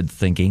stupid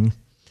thinking.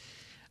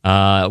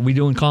 We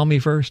doing Call Me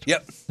first?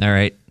 Yep. All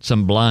right.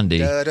 Some Blondie.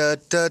 Da, da,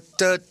 da,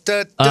 da,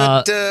 da,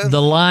 da, da.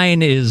 The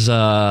line is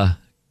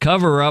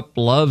cover up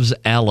love's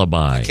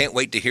alibi. Can't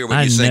wait to hear what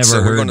I you sing. never So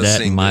we're heard going to that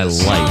sing in my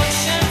this.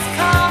 life.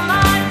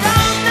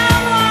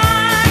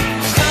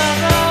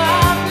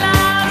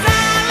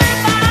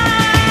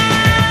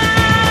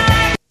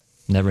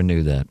 Never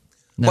knew that.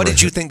 What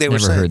did you think they were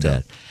never saying, heard Tom?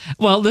 that.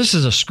 Well, this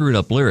is a screwed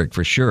up lyric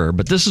for sure,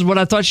 but this is what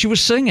I thought she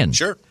was singing.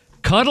 Sure.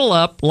 Cuddle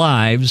up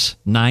lives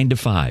 9 to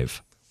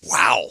 5.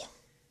 Wow.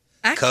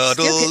 I still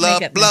Cuddle couldn't make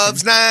up nothing.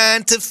 loves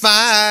 9 to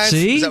 5.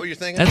 See? Is that what you're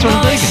thinking? That's what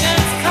I'm thinking.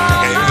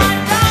 Okay, here we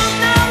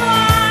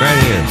go.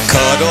 Right here.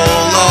 Cuddle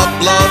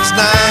Up Loves 9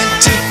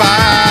 to 5.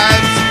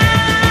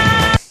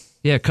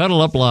 Yeah, Cuddle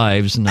Up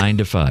Lives 9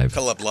 to 5.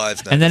 Cuddle Up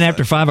Lives 9 And then to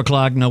after 5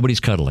 o'clock, nobody's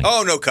cuddling.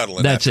 Oh, no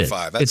cuddling That's after it.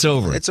 5. It's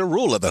over. It's a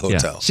rule of the Yeah.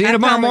 hotel. See you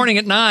tomorrow morning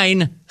at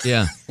 9.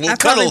 Yeah. We'll I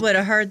probably cuddle. would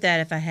have heard that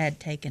if I had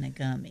taken a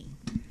gummy.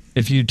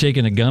 If you'd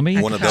taken a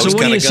gummy? One of So those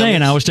what are kinda you saying?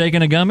 gummies? I was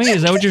taking a gummy?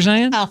 Is that what you're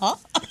saying? Uh-huh.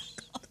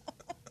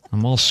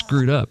 I'm all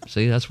screwed up.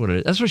 See, that's what it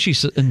is. That's what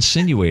she's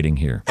insinuating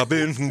here. I've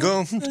been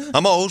gone.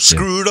 I'm all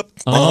screwed up.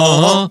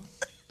 Uh-huh.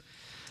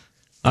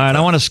 All right,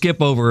 I want to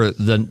skip over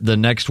the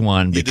next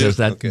one You because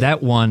do? that Okay.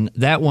 that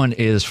one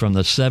is from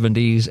the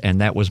 70s,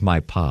 and that was my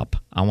pop.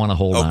 I want to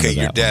hold on to Okay,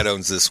 that your dad one.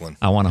 owns this one.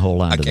 I want to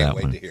hold on I to can't that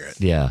wait one. to hear it.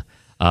 Yeah.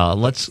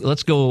 Let's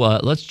go.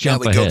 Let's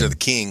jump we ahead. go to the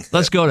king.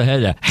 Let's go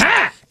ahead.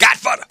 Ha!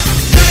 Godfather.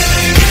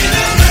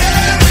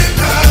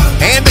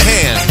 Hand to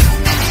hand.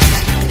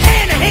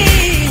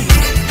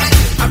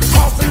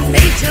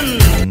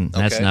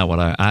 That's Okay. not what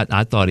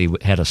I thought he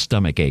had a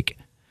stomach ache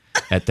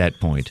at that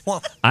point.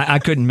 What? I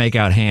couldn't make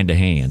out hand to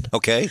hand.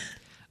 Okay.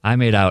 I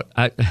made out.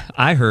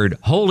 I heard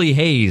holy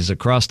haze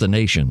across the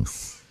nation.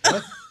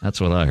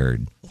 That's what I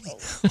heard.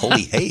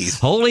 Holy haze.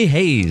 Holy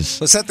haze.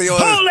 Was that the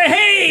other? Holy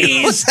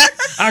haze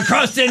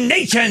across the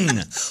nation.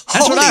 That's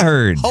what I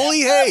heard.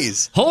 Holy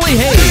haze. Holy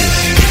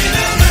haze.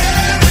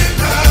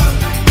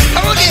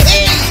 Holy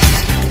haze.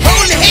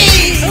 Holy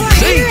haze.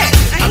 See?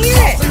 I hear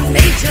it.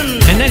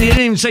 And then he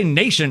didn't even say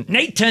nation.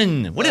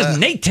 Nathan. What is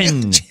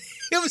Nathan?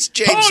 It was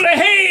James. Holy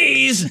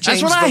haze. That's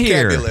James what I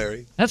hear.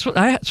 vocabulary. That's what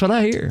I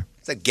hear.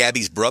 Is that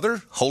Gabby's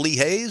brother? Holy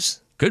haze?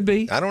 Could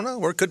be. I don't know.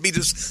 Or it could be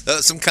just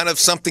some kind of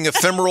something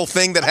ephemeral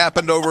thing that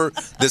happened over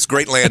this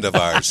great land of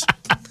ours.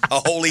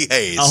 A holy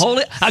haze. A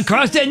holy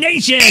across the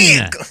nation.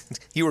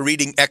 You were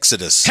reading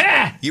Exodus.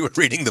 Ha! You were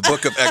reading the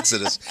book of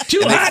Exodus.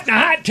 Too And hot in a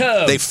hot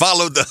tub. They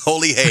followed the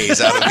holy haze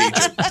out of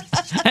Egypt.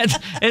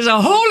 It's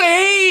a holy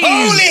haze.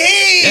 Holy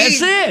haze!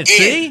 That's it.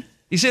 See?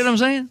 You see what I'm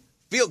saying?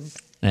 Feel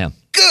Yeah.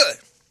 good.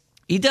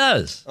 He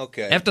does.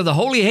 Okay. After the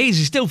holy haze,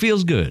 he still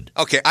feels good.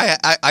 Okay,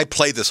 I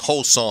play this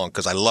whole song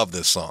because I love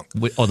this song.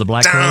 Oh, the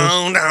Black Crowes?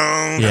 Down,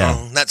 down, Yeah.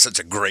 down. That's such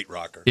a great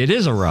rocker. It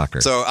is a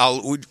rocker. So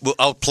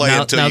I'll play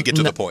until you get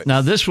to the point.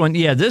 Now this one,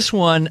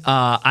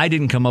 I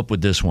didn't come up with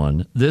this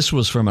one. This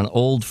was from an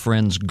old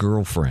friend's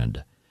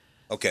girlfriend.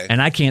 Okay.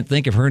 And I can't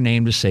think of her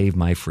name to save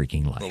my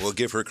freaking life. Well, we'll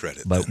give her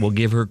credit. But we'll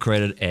give her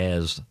credit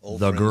as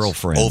Old the friend's-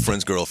 girlfriend. Old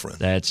friend's girlfriend.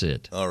 That's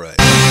it. All right.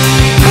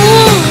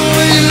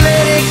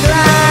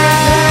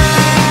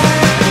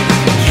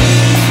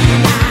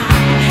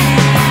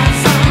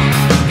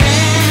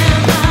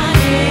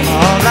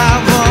 All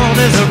I want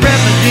is a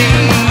remedy.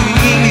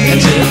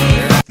 That's it.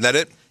 Is that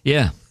it?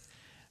 Yeah.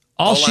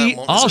 All I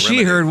want is she a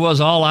remedy. heard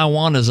was all I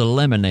want is a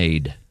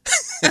lemonade.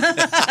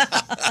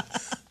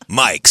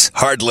 Mike's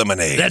Hard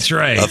Lemonade. That's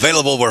right.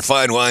 Available where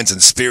fine wines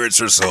and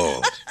spirits are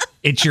sold.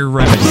 It's your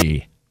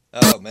remedy.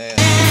 Oh, man.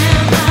 All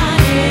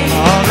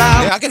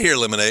I Yeah, I can hear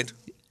lemonade.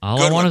 All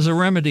Good I want one. is a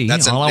remedy.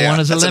 That's All I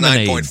want is a that's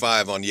lemonade.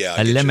 9.5 on yeah. I A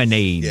get you.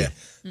 lemonade. Yeah.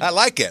 I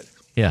like it.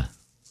 Yeah.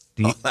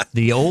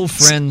 The old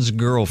friend's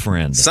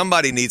girlfriend.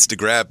 Somebody needs to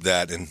grab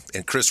that, and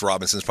Chris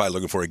Robinson's probably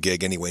looking for a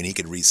gig anyway, and he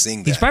could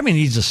re-sing He that. probably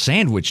needs a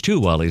sandwich too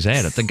while he's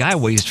at it. The guy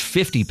weighs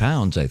 50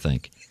 pounds, I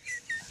think.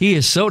 He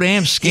is so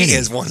damn skinny. He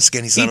is one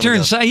skinny son He of a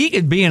turns. gun. He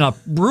could be in a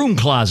broom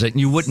closet and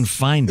you wouldn't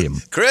find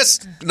him. Chris?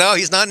 No,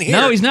 he's not in here.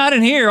 No, he's not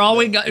in here. All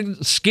we got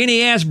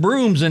skinny ass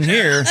brooms in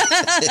here.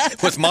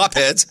 With mop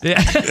heads.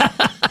 Yeah.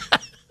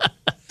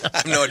 I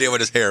have no idea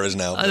what his hair is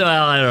now. Well,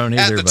 I don't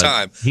either. At the but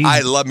time. he's- I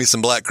love me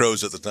some Black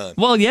Crows at the time.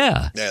 Well,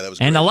 yeah. Yeah, that was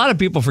And great. a lot of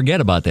people forget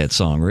about that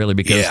song, really,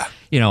 because,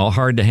 Yeah.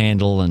 Hard to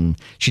Handle and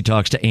She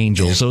Talks to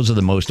Angels. Those are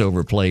the most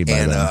overplayed by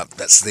And them.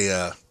 that's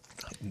the,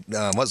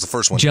 what's the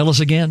first one? Jealous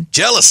Again?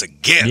 Jealous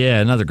Again.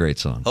 Yeah, another great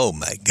song. Oh,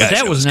 my But gosh.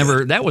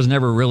 that was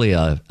never really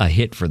a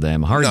hit for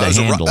them. Hard No, to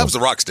that Handle. was the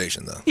rock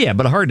station, though. Yeah,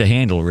 but Hard to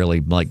Handle really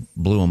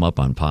blew them up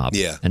on pop.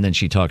 Yeah. And then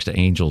She Talks to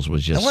Angels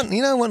was just.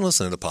 I wasn't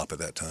listening to pop at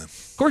that time.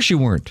 Of course you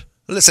weren't.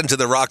 Listen to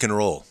the rock and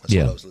roll. That's what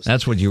Yeah, I was listening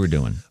that's what you were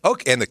doing. to.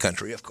 Okay, and the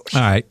country, of course.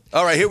 All right.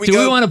 All right, here we Do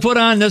go. we want to put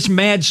on this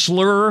mad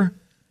slur?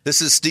 This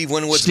is Steve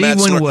Winwood's Steve Mad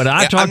Slur. Winwood.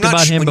 I Yeah, talked I'm not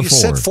about him when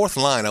before. you said fourth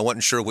line, I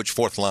wasn't sure which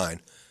fourth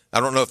line. I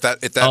don't know if that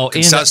Oh,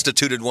 in the-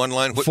 constituted one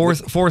line.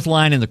 Fourth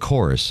line in the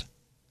chorus.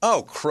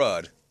 Oh,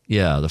 crud.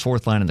 Yeah, the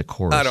fourth line in the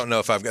chorus. I don't know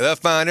if I've got the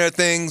finer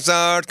things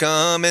are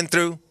coming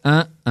through.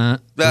 The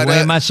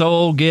way my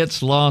soul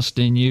gets lost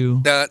in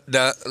you.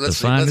 Let's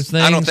see. finest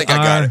I don't things think I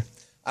got are- it.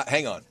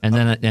 Hang on. And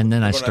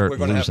then I start We're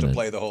going to have losing to it.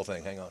 play the whole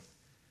thing. Hang on.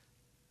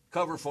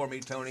 Cover for me,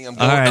 Tony. I'm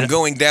All right.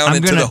 going down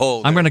into the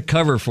hole. I'm going to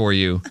cover for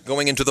you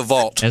going into the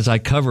vault. as I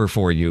cover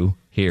for you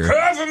here.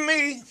 Cover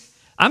me.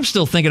 I'm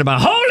still thinking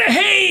about Holy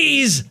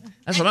Haze.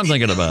 That's what I'm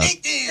thinking about.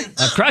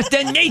 Across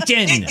the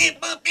Nathan.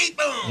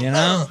 You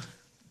know?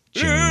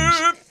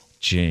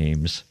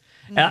 James.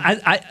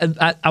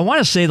 I want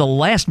to say the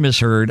last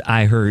Misheard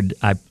I heard,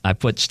 I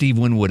put Steve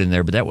Winwood in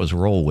there, but that was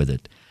Roll With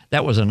It.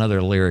 That was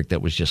another lyric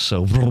that was just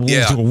so...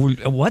 Yeah.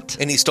 What?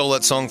 And he stole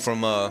that song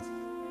from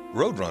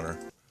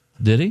Roadrunner.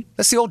 Did he?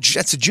 That's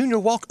a Junior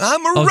Walker.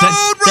 I'm a road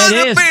that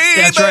runner, is.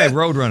 baby. That's right,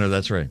 Roadrunner.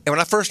 That's right. And when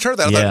I first heard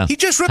that, I thought, he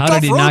just ripped How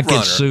off did he Roadrunner. not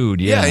get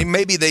sued? Yeah.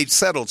 Maybe they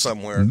settled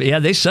somewhere. Yeah,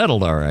 they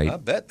settled all right. I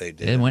bet they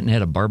did. They went and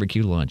had a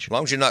barbecue lunch. As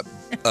long as you're not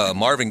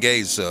Marvin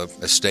Gaye's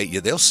estate,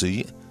 they'll sue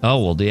you.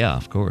 Oh, well, yeah,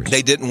 of course.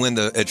 They didn't win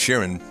the Ed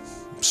Sheeran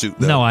suit,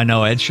 though. No, I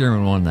know. Ed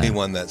Sheeran won that. He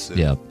won that suit.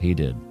 Yeah, he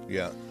did.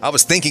 Yeah. I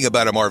was thinking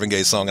about a Marvin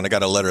Gaye song, and I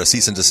got a letter, a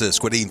cease and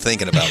desist. Quit even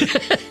thinking about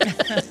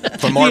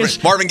it. From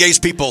Marvin Gaye's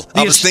people,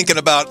 I was thinking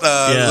about,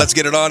 let's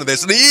get it on to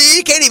this.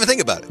 You can't even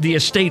think about it. The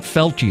estate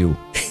felt you.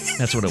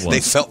 That's what it was. They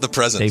felt the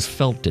presence. They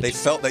felt it. They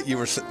felt that you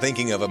were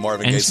thinking of a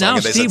Marvin and Gaye song. Now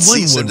And they Steve said,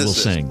 cease and Winwood will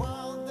desist.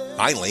 sing.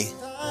 Finally.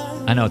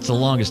 I know, it's the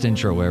longest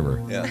intro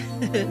ever. Yeah.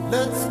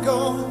 Let's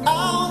go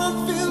out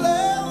and feel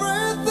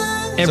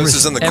everything. So this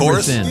is in the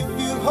chorus?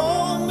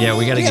 Yeah,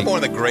 we got to You get have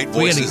one of the great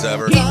voices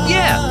ever.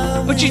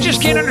 Yeah, but you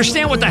just can't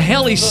understand what the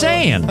hell he's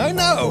saying. I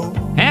know.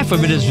 Half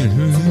of it is.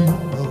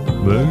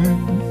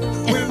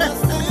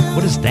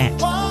 What is that?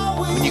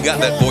 When you got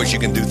that voice, you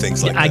can do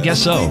things like I that.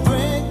 guess so. All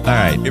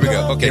right. Here we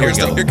go. Okay, Here we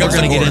go. here We're comes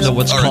going to the get chorus. into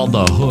what's All right. called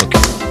the hook.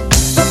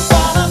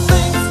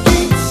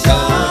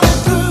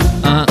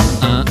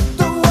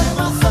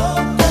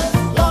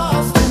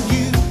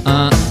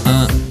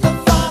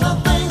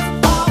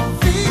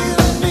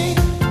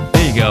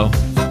 There you go.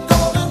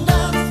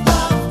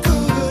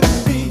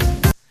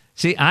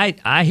 See,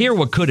 I hear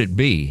what could it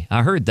be.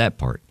 I heard that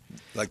part.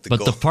 Like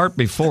But the part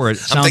before it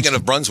sounds... I'm thinking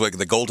of Brunswick,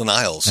 the Golden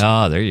Isles.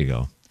 Ah, there you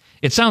go.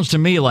 It sounds to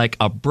me like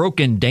a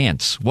broken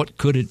dance. What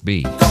could it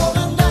be? I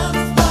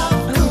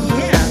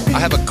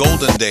have a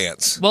golden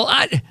dance. Well,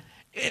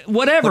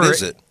 whatever. What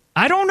is it?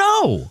 I don't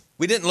know.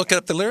 We didn't look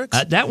up the lyrics?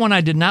 That one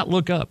I did not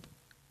look up.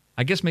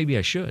 I guess maybe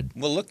I should.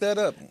 Well, look that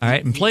up. All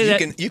right, and play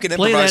that. You can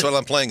play improvise that, while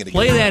I'm playing it again.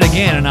 Play that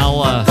again, and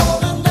I'll...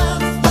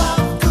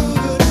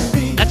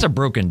 That's a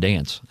broken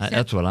dance.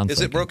 That's what I'm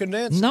thinking. Is it broken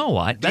dance? No,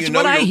 that's Do you know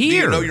what I you're-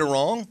 hear. Do you know you're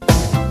wrong?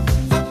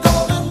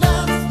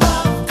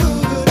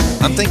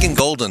 I'm thinking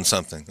golden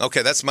something.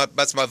 Okay, that's my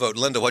vote.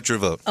 Linda, what's your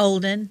vote?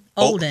 Olden.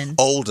 Olden.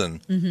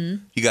 Mm-hmm.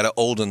 You got a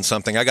olden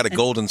something. I got a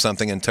golden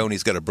something, and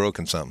Tony's got a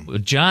broken something. Well,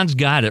 John's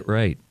got it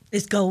right.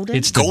 It's golden.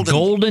 It's the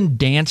golden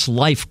dance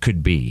life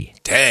could be.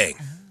 Dang.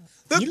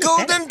 The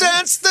golden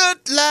dance that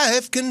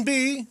life can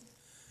be.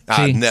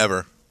 I've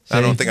never. I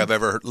don't think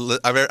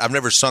I've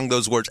never sung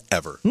those words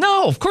ever.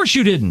 No, of course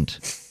you didn't.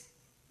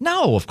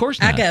 No, of course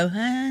not. I go.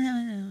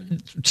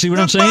 See what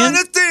I'm saying?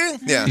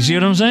 Yeah. You see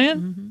what I'm saying?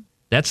 Mm-hmm.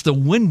 That's the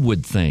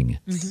Winwood thing.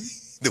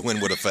 Mm-hmm. The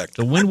Winwood effect.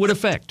 The Winwood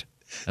effect.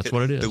 That's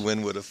what it is. The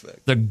Winwood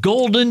effect. The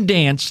golden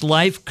dance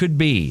life could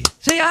be.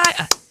 See,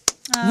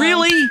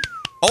 really?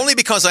 Only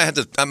because I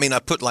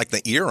put like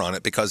the ear on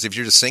it, because if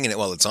you're just singing it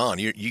while it's on,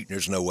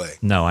 there's no way.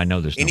 No, I know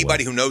there's no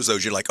Anybody way. who knows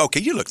those, you're like, okay,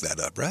 you look that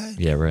up, right?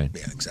 Yeah, right.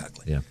 Yeah,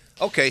 exactly. Yeah.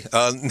 Okay,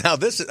 now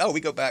this is, we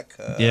go back,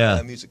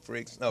 Yeah. Music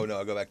Freaks. No,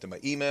 I'll go back to my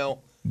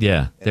email.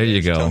 Yeah, there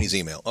you go. Tony's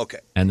email. Okay.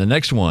 And the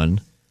next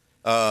one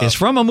is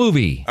from a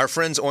movie. Our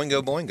friends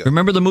Oingo Boingo.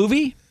 Remember the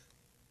movie?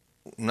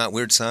 Not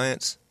Weird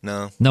Science?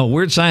 No. No,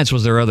 Weird Science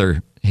was their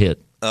other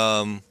hit.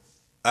 I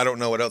don't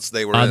know what else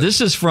they were in. This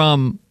is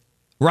from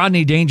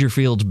Rodney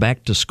Dangerfield's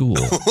Back to School.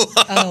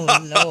 Oh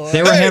Lord!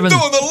 They were doing having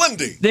the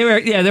Lindy.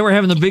 They were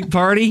having the big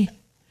party,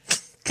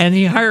 and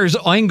he hires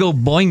Oingo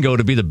Boingo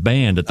to be the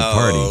band at the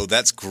party. Oh,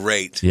 that's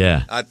great.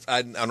 Yeah.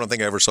 I don't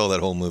think I ever saw that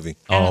whole movie.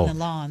 Out on the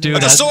lawn. dude, I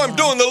just saw him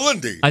doing the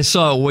Lindy. I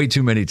saw it way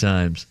too many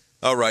times.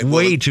 All right.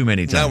 Way too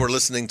many times. Now we're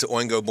listening to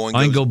Oingo Boingo's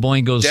Oingo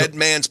Boingo's Dead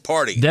Man's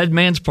Party. Dead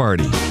Man's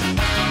Party.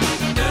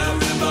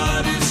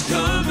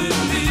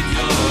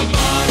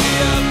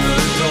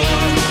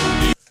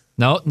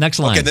 No, next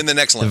line. Okay, then the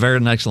next line. The very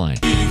next line.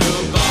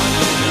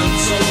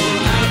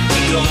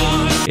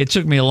 It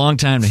took me a long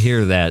time to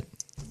hear that.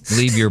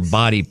 Leave your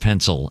body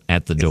pencil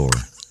at the door.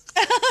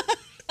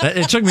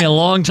 It took me a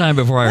long time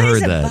before I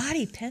heard that.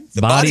 Body pencil.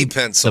 The body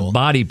pencil. The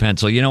body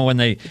pencil. You know when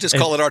they Just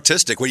call it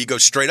artistic, where you go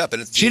straight up.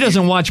 And it's, She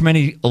doesn't watch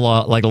many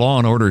Law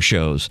and Order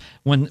shows.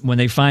 When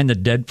they find the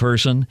dead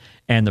person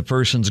and the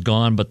person's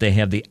gone, but they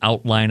have the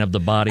outline of the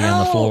body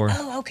on the floor.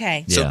 Oh,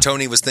 okay. So Yeah.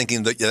 Tony was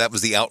thinking that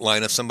was the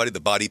outline of somebody, the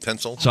body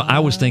pencil. So I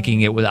was thinking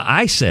it was.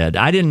 I said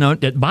I didn't know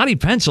that body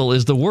pencil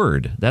is the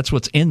word. That's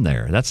what's in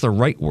there. That's the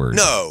right word.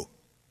 No,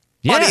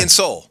 Yeah. body and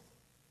soul.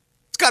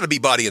 It's got to be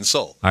body and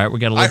soul. All right, we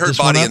got to look I heard this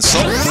body one up. and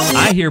soul.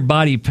 I hear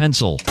body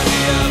pencil.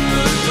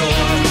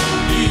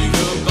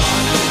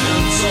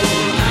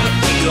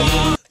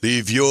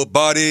 Leave your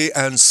body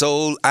and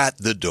soul at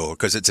the door,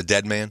 because it's a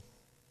dead man.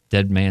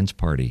 Dead Man's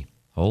Party.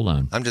 Hold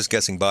on. I'm just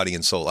guessing body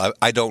and soul.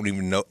 I don't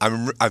even know.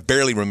 I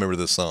barely remember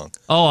this song.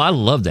 Oh, I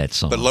love that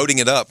song. But loading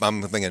it up,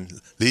 I'm thinking,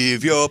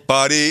 leave your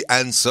body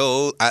and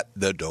soul at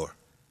the door.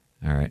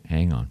 All right,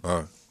 hang on. All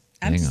right.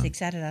 I'm Hang just on.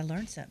 excited I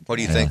learned something. What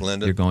do you think,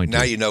 Linda? you're going to.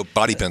 Now you know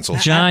body pencil.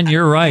 John,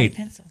 you're right.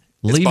 Pencil.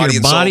 Leave body your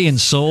and soul. body and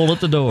soul at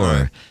the door. All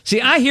right.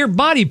 See, I hear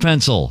body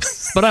pencil,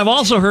 but I've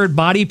also heard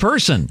body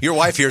person. Your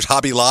wife hears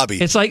Hobby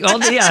Lobby. It's like, oh,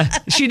 yeah,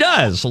 she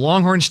does.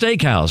 Longhorn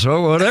Steakhouse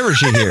or whatever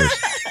she hears.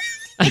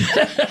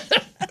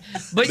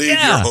 But Leave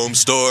your home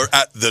store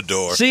at the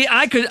door. See,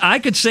 I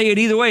could say it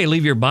either way.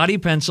 Leave your body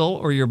pencil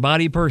or your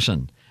body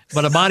person.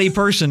 But a body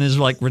person is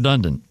like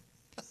redundant.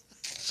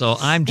 So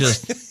I'm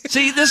just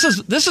see. This is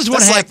what That's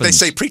happens. like they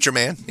say, "Preacher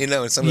man," in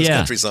some of those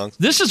country songs.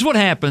 This is what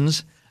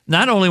happens.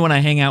 Not only when I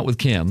hang out with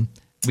Kim,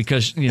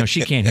 because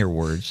she can't hear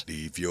words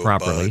Leave your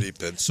properly. body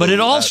pencil But it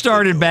all at the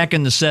started door. back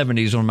in the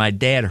 70s when my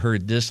dad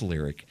heard this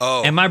lyric.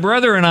 Oh. And my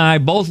brother and I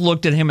both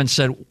looked at him and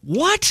said,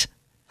 "What?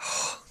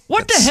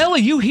 What the hell are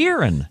you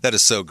hearing?" That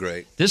is so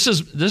great. This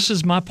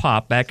is my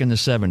pop back in the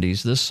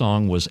 70s. This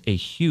song was a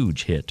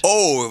huge hit.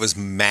 Oh, it was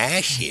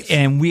massive.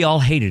 And we all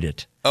hated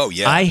it. Oh,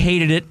 yeah. I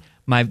hated it.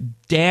 My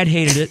dad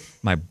hated it.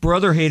 My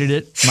brother hated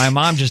it. My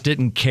mom just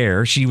didn't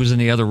care. She was in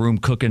the other room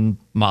cooking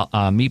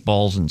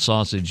meatballs and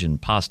sausage and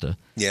pasta.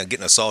 Yeah,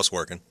 getting a sauce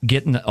working.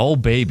 Oh,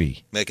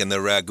 baby. Making the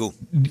ragu.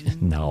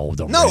 No,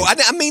 the No,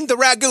 I mean the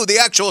ragu, the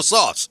actual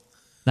sauce.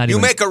 Not You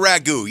even, make a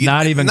ragu.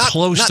 not even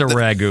close to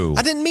ragu.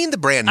 I didn't mean the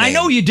brand name. I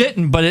know you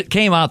didn't, but it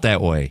came out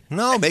that way.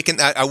 No,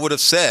 I would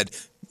have said,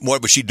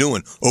 what was she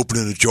doing?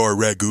 Opening a jar of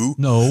ragu?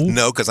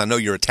 No, because I know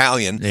you're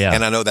Italian, Yeah.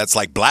 and I know that's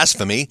like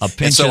blasphemy. A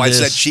pinch and so of I this,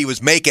 said she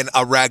was making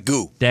a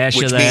ragu, dash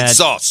which of means that.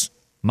 sauce.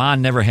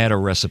 Mine never had a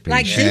recipe.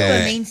 Like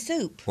Zupa means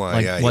soup. Well,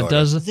 Like, yeah, you what ought to-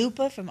 does it?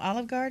 Zupa from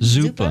Olive Garden.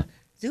 Zupa.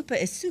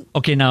 Zupa is soup.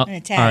 Okay, now, In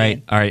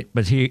Italian. all right.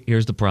 But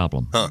here's the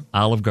problem.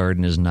 Olive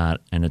Garden is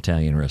not an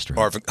Italian restaurant.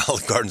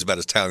 Olive Garden's about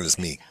as Italian as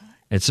me.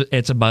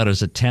 It's about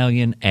as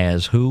Italian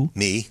as who?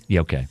 Me. Yeah,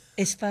 okay.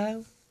 It's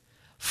faux.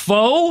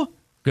 Faux?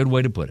 Good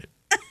way to put it.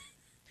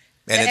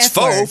 And The it's F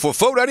faux word.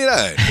 for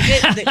 $4.99.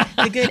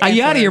 The good Are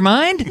you F out of your word.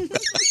 mind?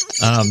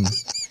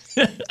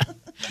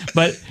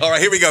 But All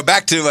right, here we go.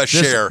 Back to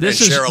Cher and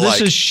Cher alike.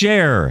 this is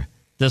Cher.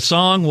 The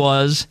song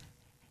was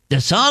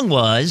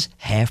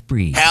Half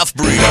Breed. Half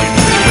breed.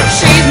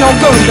 She's no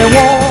good, they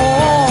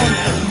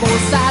won.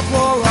 Both sides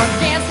were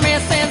against me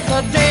since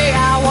the day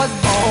I was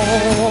born.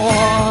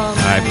 All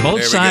right, both There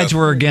we sides go.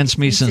 were against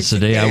me since the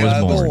day I was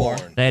I was born.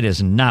 born. That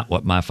is not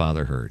what my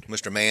father heard.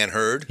 Mr. Man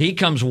heard. He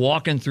comes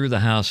walking through the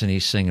house and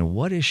he's singing,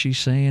 what is she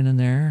saying in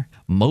there?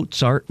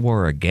 Mozart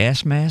wore a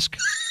gas mask?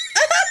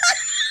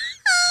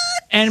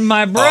 And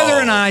my brother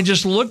and I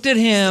just looked at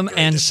him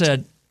and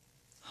said,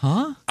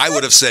 huh? I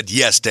would have said,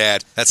 yes,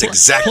 Dad. That's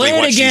exactly Play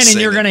what it again she's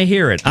and you're singing. going to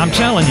hear it. I'm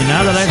telling you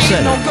now that I've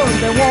said No it.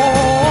 good, they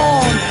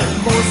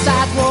won. Both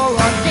sides were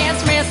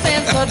against me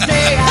since the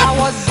day I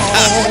was born.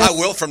 I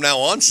will from now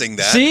on sing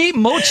that. See,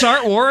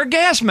 Mozart wore a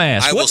gas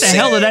mask. I What will the sing-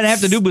 hell did that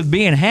have to do with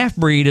being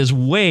half-breed is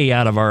way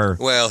out of our...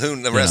 Well,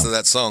 the rest of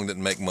that song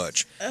didn't make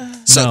much.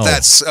 So No.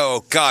 that's,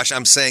 oh gosh,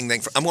 I'm saying,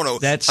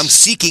 I'm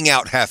seeking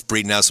out half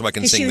breed now so I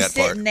can Because sing she was that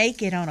part. sitting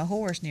naked on a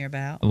horse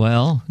nearby.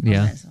 Well,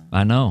 yeah, that song.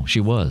 I know. She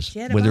was. She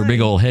had a With her big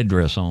body. old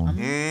headdress on.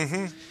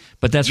 Mm-hmm.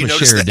 But that's You what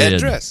noticed Cher the did.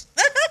 headdress?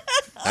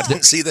 I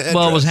didn't see the headdress.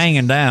 Well, it was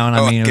hanging down. I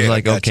Oh, mean, it okay, was I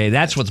like, got okay, you.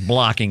 that's what's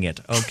blocking it.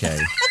 Okay.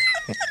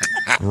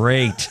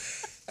 Great.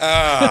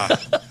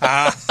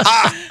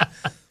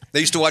 They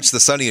used to watch the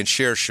Sonny and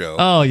Cher show.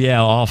 Oh,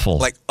 yeah,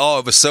 awful. It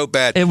was so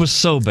bad. It was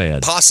so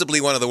bad.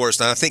 Possibly one of the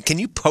worst. And I think, can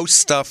you post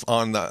stuff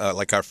on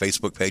like our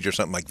Facebook page or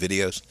something, like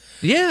videos?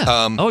 Yeah.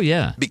 Oh,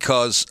 yeah.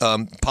 Because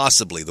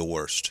possibly the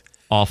worst.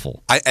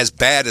 Awful. As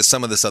bad as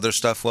some of this other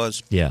stuff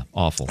was, Yeah,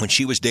 awful. when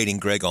she was dating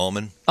Greg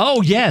Allman,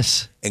 Oh,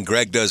 yes. and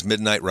Greg does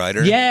Midnight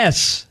Rider,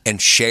 Yes.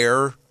 and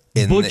Cher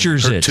in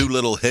Butchers her it. two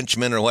little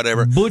henchmen or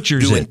whatever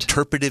Butchers do it.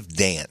 interpretive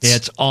dance.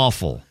 It's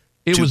awful.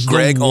 It to was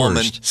Greg the Allman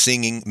worst.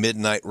 singing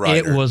Midnight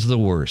Rider. It was the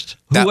worst.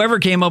 That- Whoever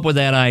came up with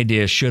that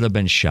idea should have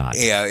been shot.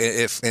 Yeah,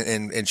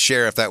 and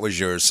Cher, if that was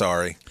yours,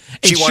 sorry.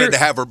 And She wanted Cher- to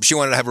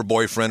have her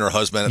boyfriend or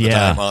husband at the Yeah.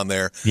 time on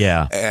there.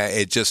 Yeah.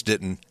 It just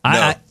didn't.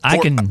 I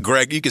Poor can-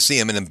 Greg, you could see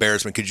him in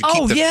embarrassment. Could you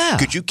Oh, yeah.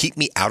 Could you keep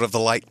me out of the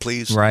light,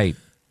 please? Right.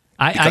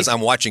 Because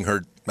I'm watching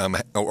her.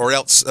 Or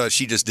else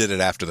she just did it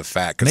after the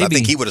fact. Because I Maybe-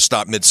 think he would have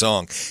stopped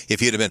mid-song if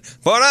he'd have been,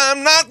 but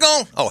I'm not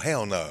going. Oh,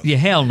 hell no. Yeah,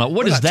 hell no.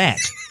 What is that?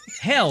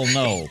 Hell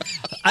no.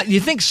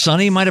 You think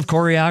Sonny might have been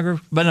a Yeah,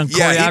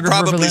 choreographer he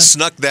probably for that?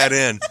 snuck that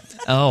in.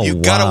 Oh, You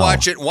got to wow.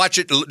 watch it. Watch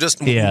it.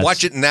 Just Yes.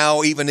 watch it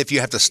now, even if you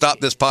have to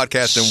stop this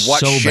podcast and watch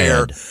So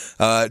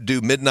Cher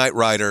do Midnight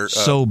Rider.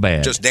 So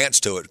bad. Just dance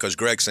to it because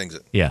Greg sings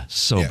it. Yeah,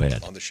 so Yeah,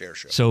 bad. on the Cher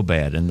show. So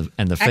bad. And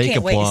the I fake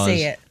can't wait to applause.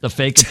 see it. The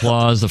fake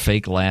applause, the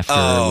fake laughter. It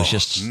was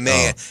just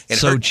man, and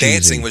so her cheesy.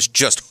 dancing was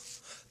just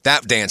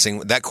that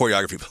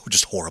choreography was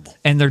just horrible.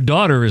 And their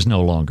daughter is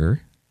no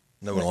longer.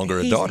 No longer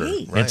a He's a daughter.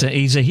 he. Right.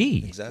 He's a he.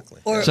 Exactly.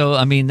 Or, So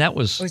I mean that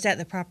was or is that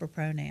the proper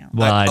pronoun?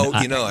 well.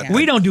 I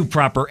we don't do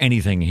proper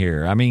anything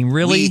here. I mean,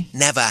 really. We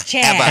never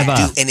Chaz. ever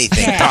do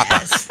anything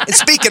proper. And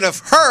speaking of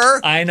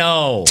her, I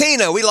know.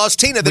 Tina, we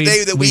lost Tina the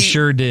day that we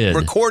sure did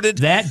recorded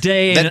that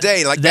day.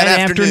 Like that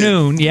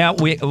afternoon. Yeah,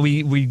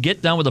 we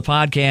get done with the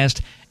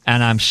podcast,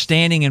 and I'm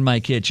standing in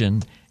my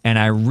kitchen, and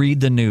I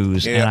read the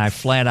news, Yeah. and I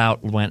flat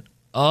out went,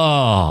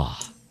 "Oh,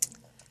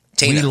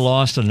 Tina, we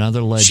lost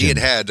another legend." she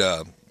had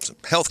some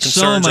health so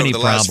concerns many over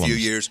the problems. last few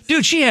years.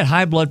 Dude, she had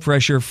high blood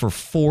pressure for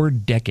 4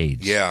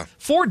 decades. Yeah.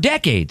 4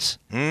 decades.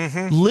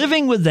 Mm-hmm.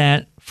 Living with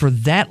that for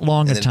that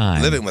long And a then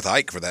time. living with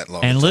Ike for that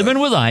long. and time. living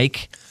with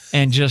Ike.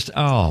 And just,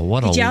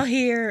 what Did a... y'all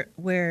hear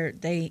where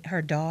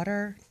her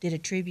daughter did a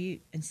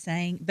tribute and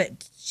sang?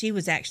 But she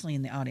was actually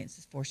in the audience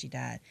before she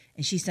died,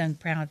 and she sung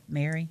 "Proud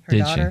Mary." Her Did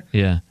daughter. she?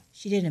 Yeah.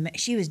 She did.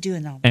 She was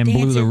doing all And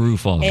dancing, blew the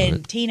roof off of and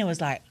it. Tina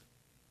was like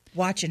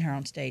watching her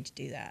on stage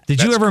do that.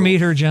 Did you ever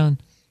meet her, John?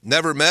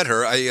 Never met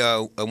her.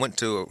 I went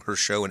to her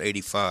show in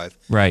 '85.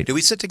 Right. Did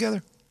we sit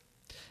together?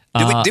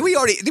 Did we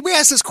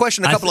ask this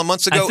question a couple of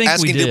months ago? think we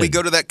Asking did we did.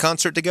 go to that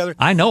concert together?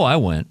 I know I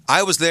went.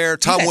 I was there.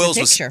 got Tom the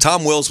picture.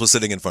 Wills was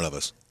sitting in front of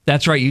us.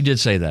 That's right. You did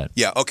say that.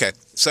 Yeah. Okay.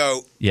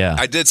 So Yeah.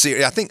 I did see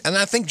her. I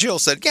think Jill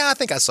said, "Yeah, I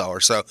think I saw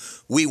her." So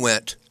we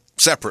went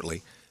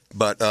separately,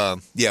 but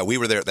yeah, we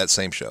were there at that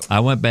same show. I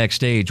went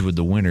backstage with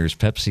the winners.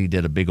 Pepsi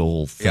did a big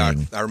old thing.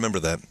 Yeah, I remember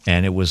that.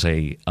 And it was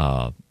a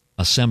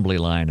assembly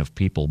line of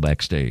people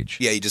backstage.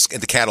 Yeah, you just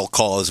the cattle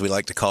call, as we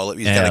like to call it.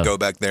 You just got to go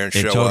back there and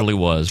show It totally up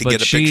was. to But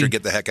get a picture,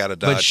 get the heck out of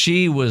Dodge. But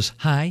she was,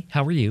 hi,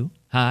 how are you?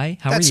 Hi,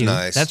 how That's are you?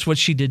 nice. That's what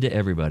she did to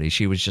everybody.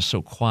 She was just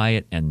so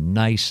quiet and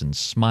nice and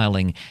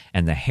smiling,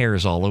 and the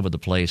hair's all over the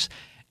place.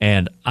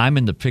 And I'm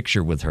in the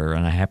picture with her,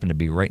 and I happen to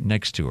be right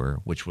next to her,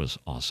 which was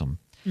awesome.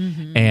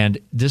 Mm-hmm. And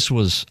this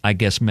was, I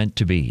guess, meant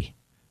to be.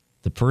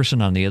 The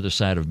person on the other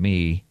side of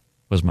me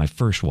was my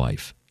first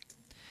wife.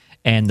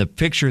 And the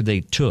picture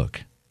they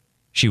took,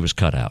 she was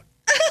cut out.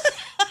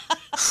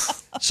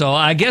 So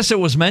I guess it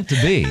was meant to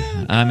be.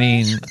 I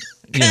mean,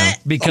 you know,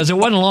 because it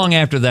wasn't long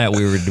after that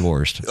we were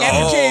divorced.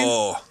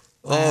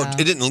 It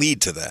didn't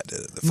lead to that.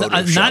 The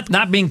Photoshop.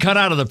 Not being cut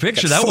out of the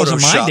picture. That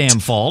wasn't my Photoshopped. damn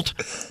fault.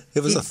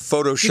 It was a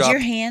Photoshop. Did your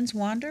hands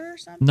wander or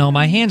something? No,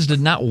 my hands did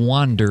not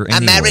wander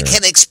anywhere.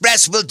 American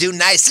Express will do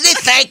nicely.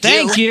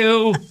 Thank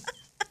you.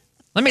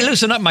 Let me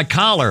loosen up my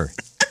collar.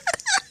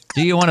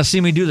 Do you want to see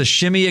me do the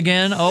shimmy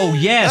again? Oh,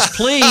 yes,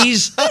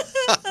 please.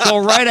 Go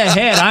right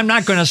ahead. I'm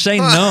not going to say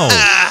no.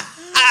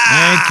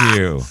 Thank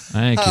you.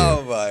 Thank you.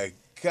 Oh, my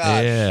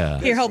God. Yeah.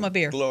 Here, hold my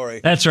beer.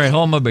 Glory. That's right.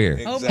 Hold my beer.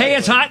 Exactly. Hey,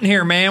 it's hot in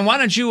here, man. Why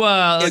don't you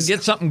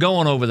get something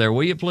going over there,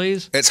 will you,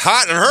 please? It's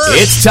hot and hurt.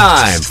 It's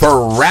time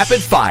for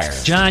Rapid Fire.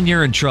 John,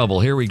 you're in trouble.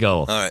 Here we go.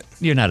 All right.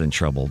 You're not in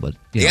trouble, but...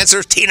 The answer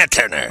is Tina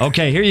Turner.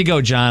 Okay, here you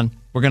go, John.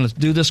 We're going to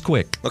do this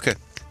quick. Okay.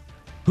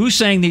 Who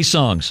sang these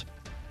songs?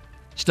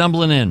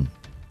 Stumbling In.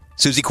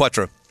 Susie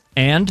Quattro.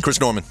 And? Chris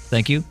Norman.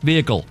 Thank you.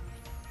 Vehicle.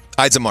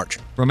 Ides of March.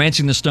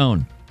 Romancing the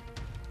Stone.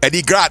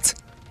 Eddie Gratz.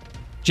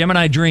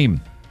 Gemini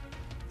Dream.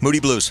 Moody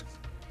Blues.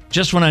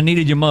 Just When I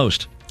Needed You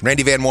Most.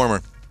 Randy Van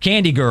Warmer.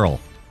 Candy Girl.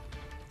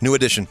 New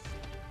Edition.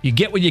 You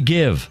Get What You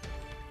Give.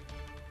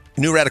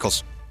 New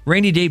Radicals.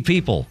 Rainy Day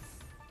People.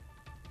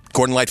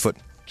 Gordon Lightfoot.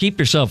 Keep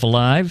Yourself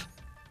Alive.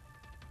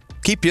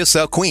 Keep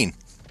Yourself Queen.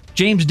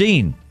 James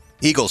Dean.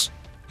 Eagles.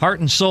 Heart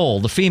and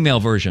Soul, the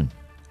female version.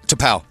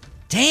 T'Pau.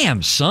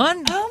 Damn,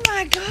 son. Oh,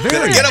 my God.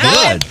 Very Get 'em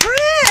all. good.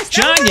 Impressed.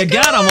 John, Oh my you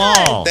got them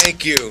God. all.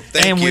 Thank you.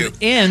 Thank and you.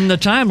 within the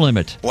time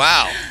limit.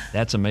 Wow.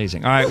 That's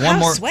amazing. All right, Ooh, one I'm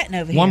more. sweating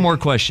over One here. more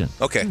question.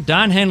 Okay.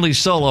 Don Henley's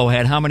solo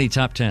had how many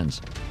top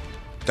tens?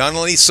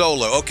 Donnelly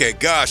Solo. Okay,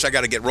 gosh, I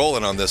got to get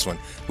rolling on this one.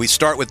 We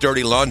start with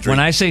Dirty Laundry.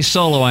 When I say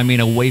solo, I mean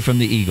away from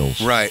the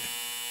Eagles. Right.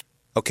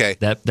 Okay.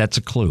 That's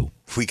a clue.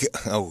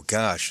 Oh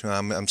gosh,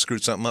 I'm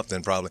screwed something up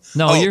then probably.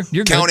 No, oh, you're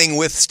good. counting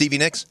with Stevie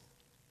Nicks.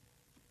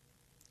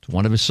 It's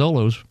one of his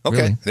solos.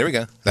 Okay, really. there we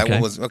go. That Okay.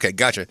 one was okay.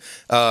 Gotcha.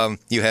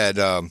 You had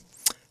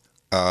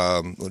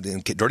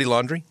Dirty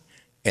Laundry,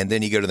 and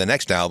then you go to the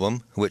next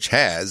album, which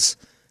has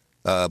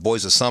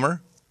Boys of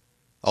Summer.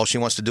 All She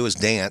Wants to Do Is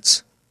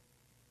Dance.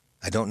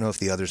 I don't know if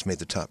the others made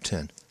the top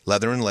 10.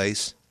 Leather and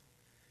Lace.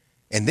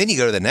 And then you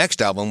go to the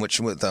next album, which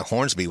with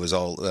Hornsby was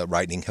all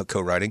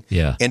co-writing.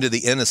 Yeah. Into the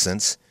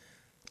Innocence.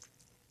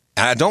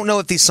 And I don't know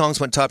if these songs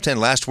went top 10.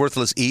 Last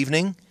Worthless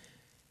Evening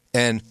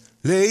and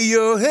Lay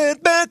Your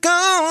Head Back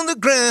on the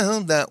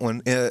Ground. That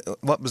one.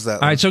 What was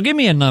that All right, so give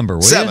me a number,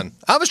 will you? 7.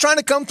 I was trying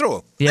to come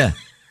through. Yeah.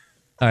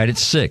 All right,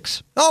 it's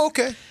 6. Oh,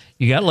 okay.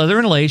 You got Leather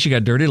and Lace, you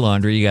got Dirty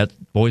Laundry, you got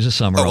Boys of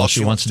Summer, Oh, All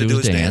She Wants to Do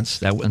Is Dance.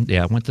 That went,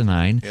 it went to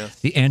 9. Yeah.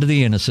 The End of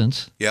the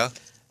Innocence. Yeah.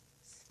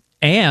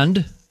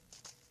 And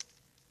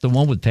the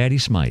one with Patti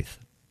Smythe.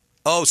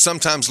 Oh,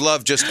 Sometimes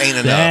Love Just Ain't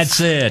Enough. That's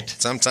it.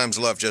 Sometimes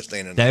Love Just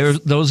Ain't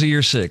Enough. Those are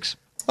your 6.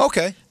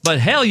 Okay. But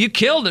hell, you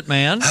killed it,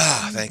 man.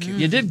 Ah, thank you.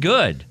 You did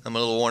good. I'm a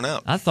little worn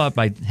out. I thought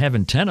by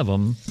having 10 of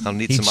them, I'll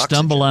need he'd some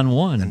stumble oxygen. on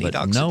one, I need but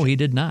oxygen. no, he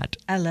did not.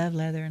 I love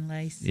leather and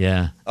lace.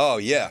 Yeah. Oh,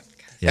 yeah.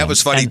 Yeah. That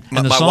was funny. And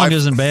the my song wife,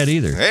 isn't bad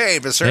either. Hey,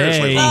 but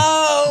seriously. Hey.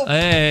 Oh,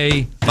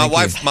 Hey. My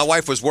Thank you.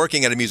 wife was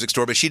working at a music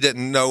store, but she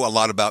didn't know a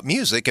lot about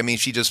music. I mean,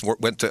 she just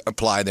went to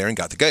apply there and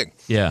got the gig.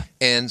 Yeah.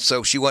 And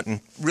so she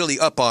wasn't really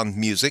up on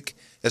music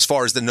as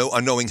far as the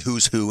knowing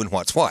who's who and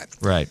what's what.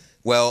 Right.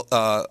 Well,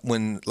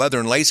 when Leather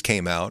and Lace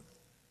came out,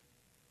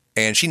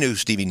 and she knew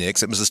Stevie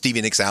Nicks. It was a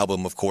Stevie Nicks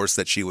album, of course,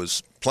 that she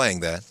was playing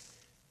that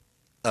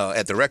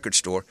at the record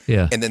store.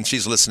 Yeah. And then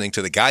she's listening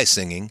to the guy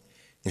singing,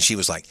 and she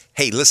was like,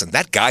 "Hey, listen,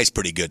 that guy's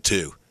pretty good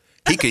too.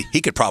 He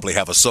could probably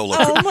have a solo."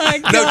 oh my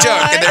God. No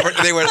joke.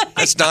 And they were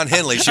that's Don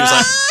Henley. She was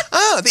like,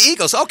 "Oh, the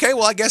Eagles. Okay,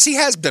 well, I guess he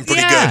has been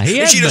pretty Yeah, good." he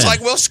and has she was been.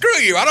 like, "Well, screw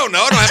you. I don't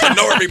know. I don't have to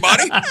know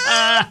everybody."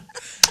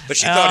 But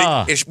she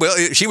thought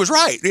she was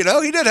right. You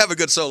know, he did have a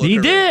good solo He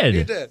career. did.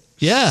 He did.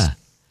 Yeah.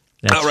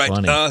 That's All right.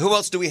 funny. Who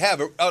else do we have?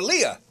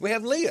 Leah. We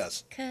have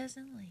Leah's.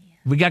 Cousin Leah.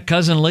 We got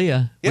Cousin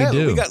Leah. Yeah, we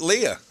do. we got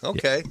Leah.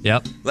 Okay.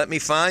 Yep. Let me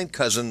find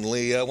Cousin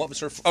Leah. What was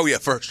her? Oh, yeah,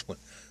 first one.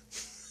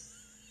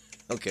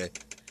 Okay.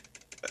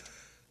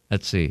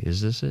 Let's see.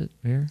 Is this it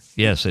here?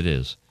 Yes, it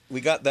is.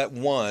 We got that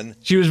one.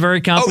 She was very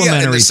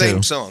complimentary, in the too.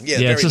 same song. Yeah,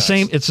 very it's the nice.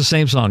 same. It's the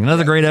same song.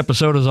 Another great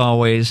episode as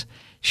always.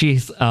 She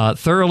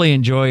thoroughly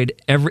enjoyed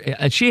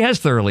she has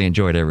thoroughly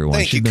enjoyed everyone.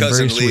 Thank She's you, been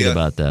Cousin very sweet Leah.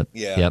 about that.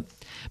 Yeah. Yep.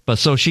 But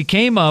so she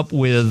came up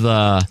with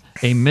a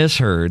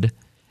misheard,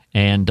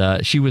 and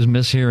she was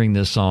mishearing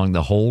this song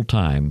the whole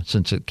time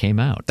since it came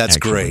out. That's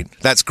actually. great.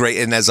 That's great.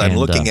 And as I'm And,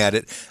 looking at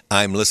it,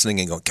 I'm listening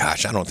and going,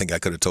 gosh, I don't think I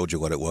could have told you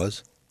what it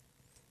was.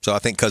 So I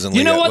think Cousin Leah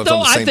You know what, was though?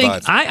 on the I same think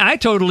vibe. I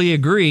totally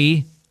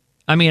agree.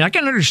 I mean, I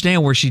can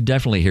understand where she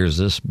definitely hears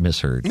this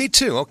misheard. Me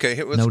too.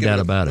 Okay. Let's No give doubt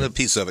a, about it. A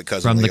piece of it,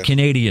 Cousin From Leah. the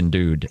Canadian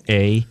dude,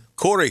 A.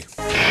 Corey.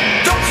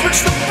 Don't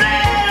switch the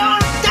blade on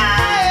a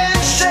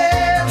dying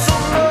shed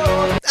some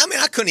more. I mean,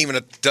 I couldn't even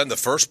have done the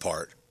first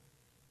part.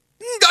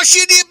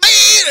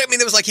 I mean,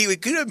 it was like he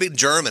could have been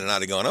German, and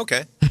I'd have gone,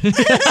 okay. He could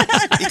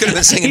have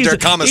been singing Der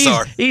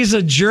Kommissar. He's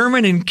a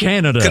German in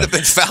Canada. Could have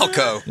been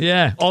Falco.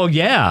 Yeah. Oh,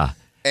 yeah.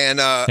 And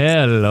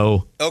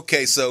Hello.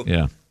 okay, so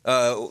Yeah.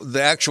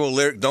 the actual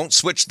lyric: "Don't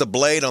switch the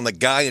blade on the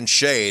guy in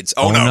shades."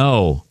 Oh, no.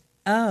 no.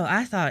 Oh,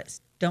 I thought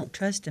it's don't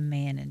trust a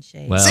man in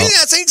shade. Well, See,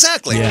 that's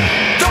exactly.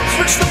 yeah. Don't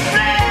switch the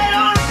blade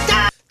on a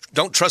dying.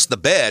 Don't trust the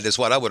bed is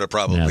what I would have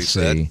probably Now,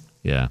 said. see.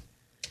 Yeah.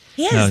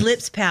 He had his No.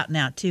 lips pouting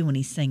out too when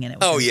he's singing it.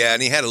 Oh yeah,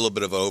 and he had a little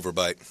bit of an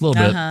overbite. A little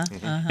bit.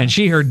 Uh-huh. And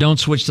she heard don't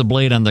switch the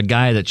blade on the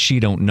guy that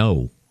she don't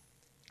know.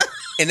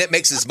 And it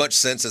makes as much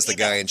sense as the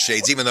guy in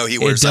shades, even though he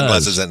It wears does.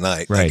 sunglasses at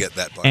night. I Right. get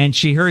that part. And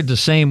she heard the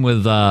same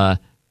with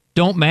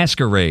don't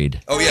masquerade.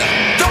 Oh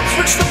yeah, Don't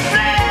switch the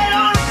blade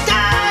on a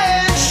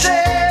dying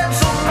shed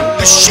some more.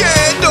 the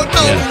shed. Don't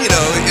know. Yeah. You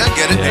know, I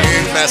get it. Yeah.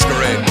 Here's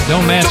masquerade.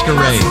 Don't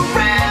masquerade.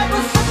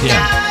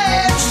 Yeah.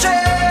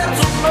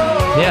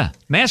 Yeah.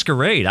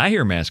 Masquerade. I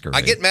hear masquerade.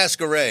 I get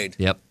masquerade.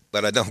 Yep.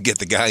 But I don't get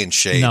the guy in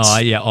shades.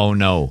 No, oh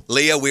no.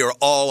 Leah, we are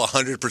all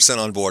 100%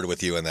 on board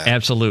with you in that.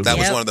 Absolutely. That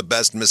was Yep. one of the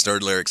best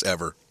misheard lyrics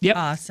ever. Yep.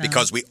 Awesome.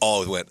 Because we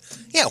all went,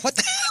 yeah, what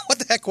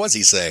the heck was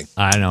he saying?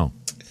 I know.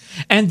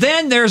 And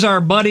then there's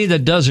our buddy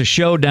that does a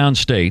show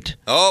downstate.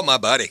 Oh, my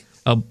buddy.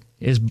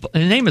 His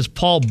name is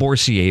Paul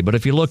Boursier, but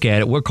if you look at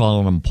it, we're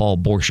calling him Paul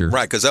Borscher.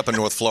 Right, because up in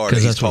North Florida,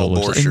 Because he's that's what it called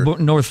looks like. Borscher.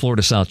 In North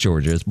Florida, South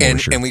Georgia, it's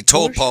Borscher. And we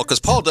told Paul, because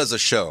Paul does a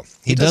show.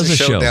 He does a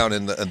show down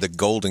in the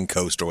Golden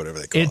Coast or whatever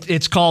they call it.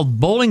 It's called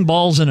Bowling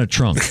Balls in a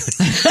Trunk.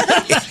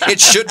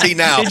 It should be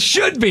now. It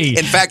should be.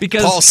 In fact,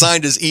 because Paul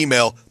signed his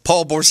email,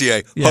 Paul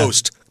Boursier, Yeah.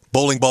 host,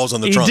 Bowling Balls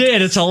on the he Trunk.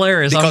 did. It's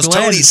hilarious. Because I'm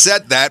glad. Tony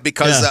said that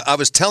because Yeah. I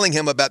was telling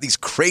him about these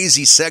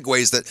crazy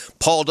segues that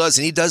Paul does,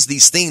 and he does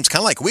these themes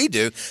kind of like we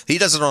do. He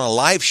does it on a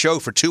live show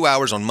for 2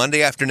 hours on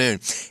Monday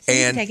afternoon, You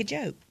and can take a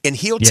joke.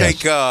 he'll Yes,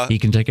 take. he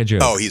can take a joke.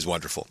 Oh, he's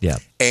wonderful. Yeah.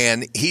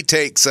 And he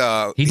takes.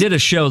 He did a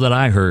show that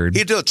I heard.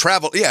 He do a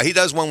travel. Yeah, he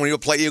does one where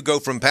he'll go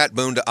from Pat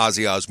Boone to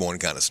Ozzy Osbourne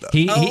kind of stuff.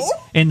 He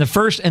in the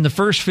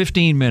first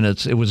 15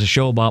 minutes, it was a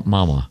show about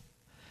Mama.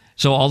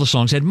 So all the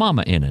songs had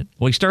Mama in it.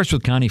 Well, he starts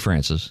with Connie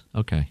Francis.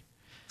 Okay.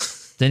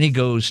 Then he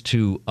goes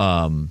to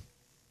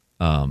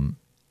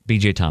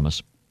B.J.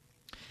 Thomas.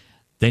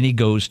 Then he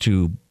goes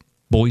to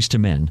Boys to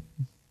Men.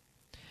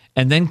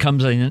 And then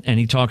comes in and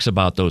he talks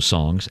about those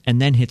songs and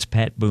then hits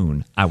Pat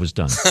Boone. I was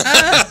done.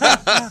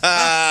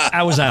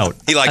 I was out.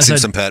 He likes I him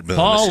said, some Pat Boone.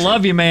 Paul, That's true.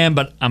 love you, man,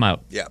 but I'm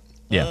out. Yeah.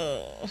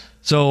 Yeah.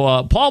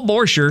 So Paul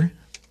Borscher,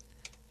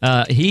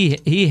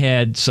 he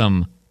had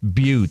some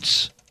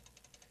buttes.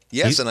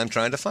 Yes, and I'm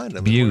trying to find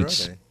them.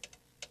 Buttes. Where are they?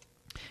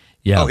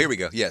 Yeah. Oh, here we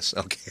go. Yes.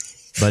 Okay.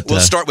 But We'll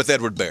start with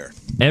Edward Bear.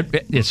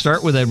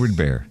 Start with Edward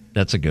Bear.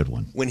 That's a good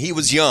one. When he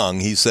was young,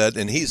 he said,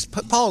 and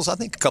Paul's, I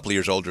think, a couple of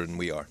years older than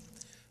we are.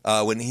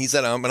 When he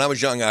said, when I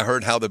was young, I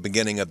heard how the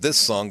beginning of this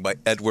song by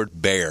Edward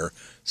Bear.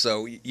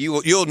 So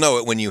you'll know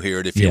it when you hear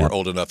it if you Yeah. were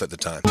old enough at the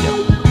time.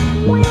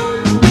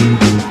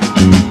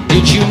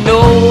 Did you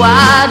know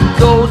I'd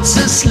go to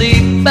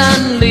sleep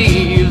and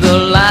leave the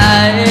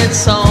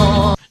lights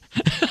on?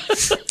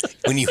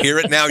 When you hear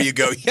it now, you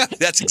go, yeah,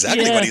 that's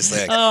exactly what he's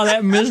saying. Oh,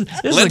 that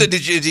Linda, do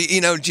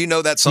you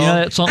know that song?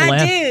 that song? I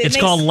do. It's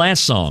called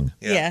Last Song.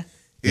 Yeah.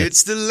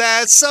 It's the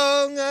last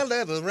song I'll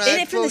ever write. Isn't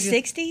it from the for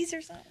you. 60s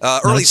or something?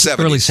 Early it's 70s.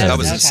 early I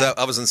was 70s.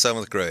 I was in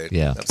 7th grade.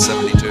 Yeah. That was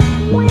 72.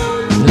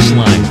 This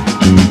line.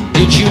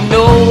 Did you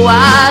know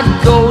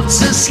I'd go to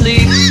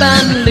sleep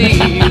and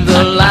leave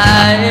the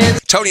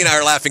lights? Tony and I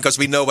are laughing because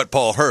we know what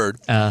Paul heard.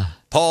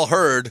 Paul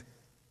heard,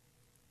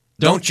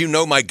 don't you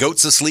know my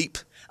goat's asleep?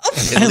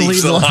 And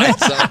leaves the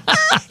lights on.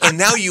 And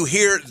now you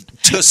hear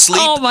to sleep.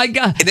 Oh my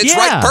God! And it's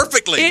Yeah. right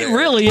perfectly. It there.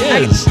 really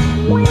is.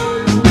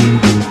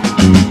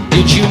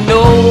 Did you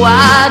know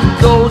I'd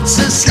go to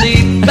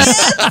sleep?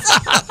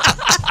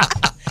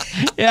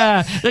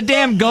 Yeah, the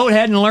damn goat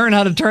hadn't learned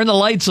how to turn the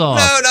lights off.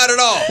 No, not at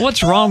all.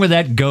 What's wrong with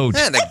that goat?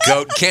 Man, the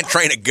goat can't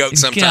train a goat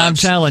sometimes. I'm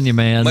telling you,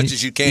 man. As much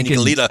as you can, you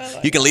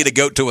can lead a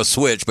goat to a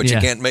switch, but you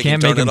can't make him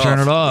turn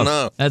it off.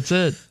 No, that's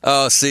it.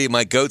 Oh, see,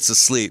 my goat's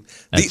asleep.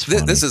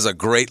 This is a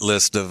great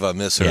list of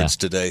misheards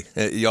today.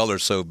 Y'all are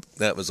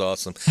that was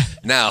awesome.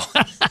 Now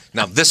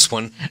this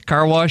one.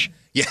 Car wash.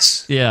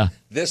 Yes. Yeah.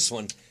 This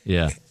one.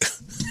 Yeah.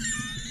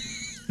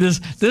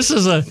 This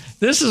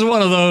is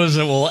one of those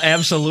that will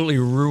absolutely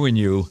ruin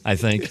you, I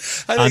think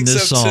on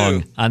this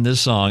song. Too. On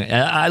this song.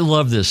 I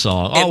love this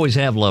song. Always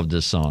have loved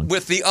this song.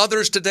 With the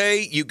others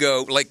today, you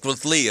go, like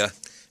with Leah,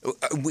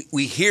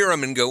 we hear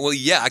them and go, well,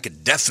 yeah, I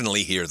could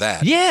definitely hear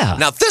that. Yeah.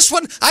 Now, this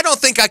one, I don't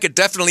think I could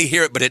definitely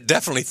hear it, but it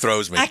definitely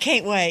throws me. I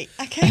can't wait.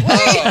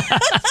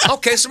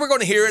 Okay, so we're going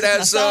to hear it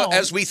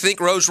as we think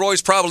Rose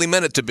Royce probably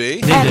meant it to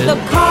be. At the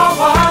car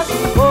wash,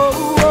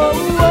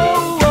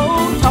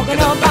 talking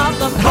about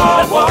the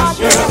car wash.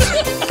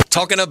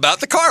 Talking about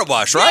the car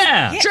wash, right?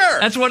 Yeah. Sure.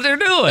 That's what they're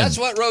doing. That's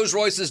what Rose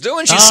Royce is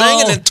doing. She's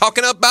singing and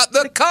talking about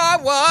the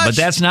car wash. But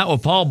that's not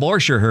what Paul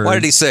Borscher heard. What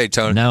did he say,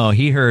 Tony? No,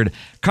 he heard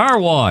car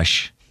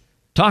wash.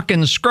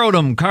 Talking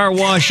scrotum, car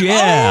wash,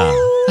 yeah.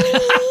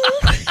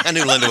 I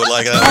knew Linda would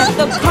like that. At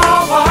the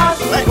car wash,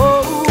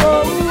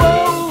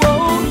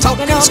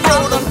 talking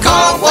scrotum,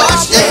 car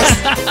wash,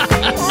 yeah.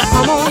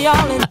 Come on,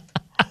 y'all.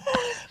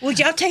 Would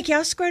y'all take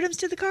y'all scrotums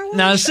to the car wash?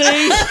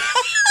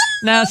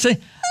 Now see.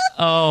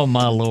 Oh,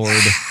 my Lord.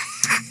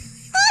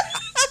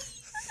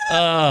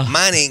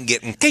 Mine ain't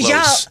getting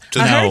close.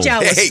 I heard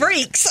y'all was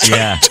freaks.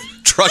 Yeah.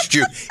 Trust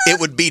you, it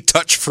would be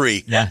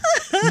touch-free. Yeah,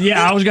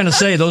 I was going to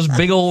say, those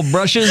big old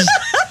brushes.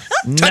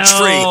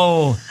 Touch-free.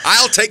 No.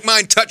 I'll take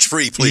mine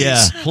touch-free, please.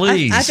 Yeah,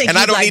 please. I think and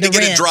I don't like need to get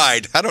rinse. it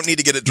dried. I don't need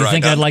to get it dried. You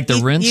think I'd like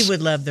the rinse? You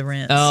would love the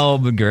rinse. Oh,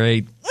 but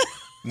great.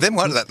 Then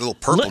what is that little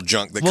purple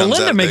junk that well, comes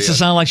out? Linda makes it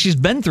sound like she's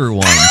been through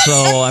one.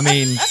 So, I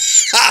mean.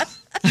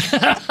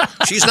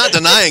 She's not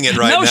denying it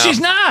right now. No, she's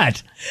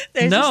not.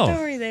 There's no. a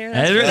story there.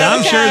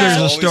 I'm sure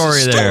there's a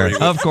story there.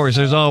 With... Of course,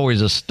 there's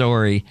always a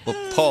story. Well,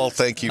 Paul,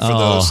 thank you for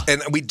those.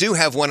 And we do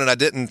have one, and I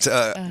didn't.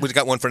 We've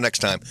got one for next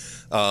time.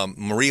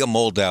 Maria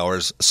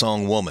Moldauer's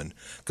song "Woman,"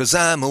 because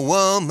I'm a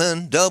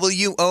woman,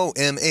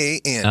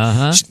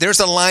 WOMAN. There's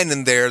a line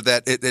in there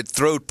that it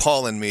throwed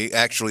Paul and me.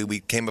 Actually, we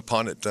came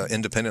upon it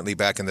independently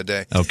back in the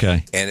day.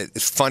 Okay. And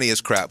it's funny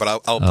as crap, but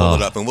I'll pull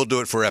it up, and we'll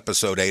do it for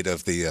episode 8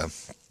 of the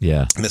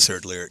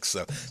Misheard Lyrics.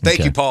 So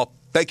thank you, Paul.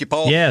 Thank you,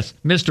 Paul. Yes,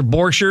 Mr.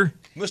 Borscher.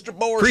 Mr.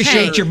 Borscher.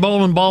 Appreciate your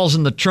bowling balls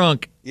in the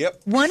trunk.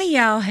 Yep. One of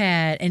y'all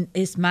had, and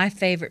it's my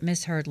favorite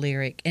Misheard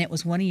lyric, and it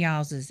was one of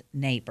y'all's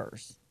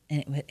neighbors,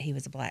 and he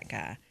was a black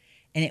guy.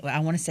 And I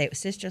want to say it was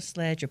Sister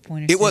Sledge or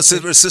Pointer. It was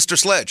Sister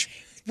Sledge.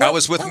 I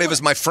was with him. It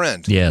was my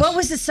friend. Yes. What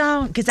was the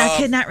song? Because I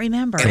could not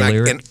remember.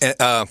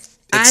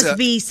 It's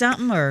be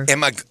something or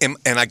and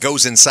I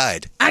goes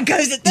inside. I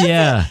goes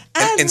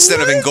instead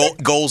of in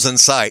goals in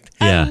sight.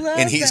 Yeah.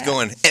 And he's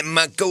going and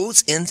I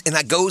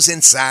goes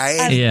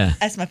inside. Yeah.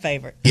 That's my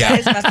favorite. Yeah.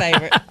 That's my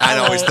favorite. I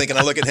always think, and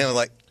I look at him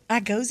like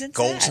I goes inside.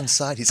 Goals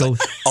inside. He's like,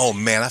 oh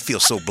man, I feel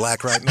so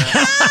black right now.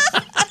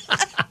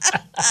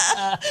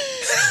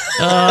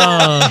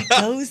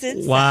 Goes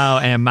inside. Wow,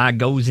 and my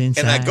goes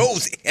inside. And I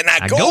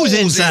goes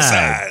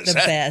inside. The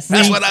best.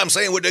 That's what I'm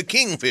saying with the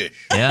kingfish.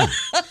 Yeah.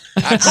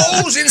 I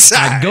goes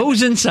inside. I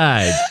goes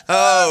inside.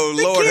 Oh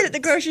Lord. The kid at the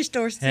grocery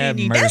store saying,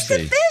 Have "That's the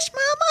mercy. fish,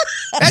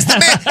 Mama." That's the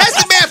man.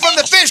 That's the man from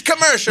the fish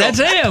commercial. That's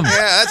him. Yeah,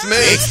 that's me.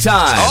 It's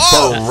time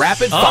for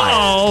Rapid Fire.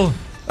 Oh.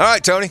 All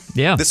right, Tony.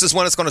 Yeah. This is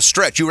one that's going to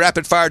stretch. You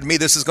rapid fired me.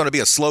 This is going to be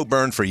a slow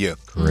burn for you.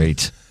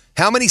 Great.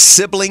 How many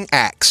sibling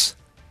acts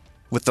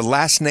with the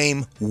last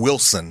name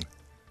Wilson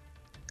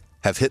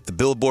have hit the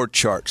Billboard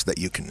charts that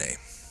you can name?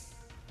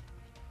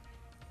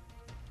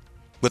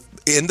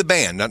 In the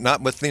band,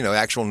 not with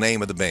actual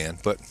name of the band,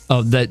 but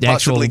the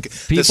actual possibly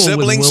people the siblings'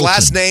 with Wilson.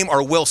 last name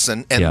are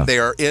Wilson, and Yeah. they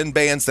are in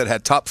bands that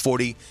had top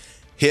 40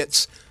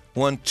 hits.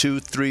 1, 2,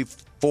 3,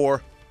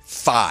 4,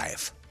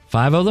 5.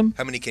 5 of them?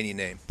 How many can you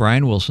name?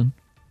 Brian Wilson.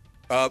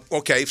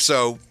 Okay,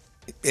 so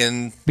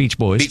in Beach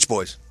Boys. Beach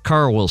Boys.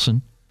 Carl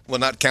Wilson. Well,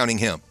 not counting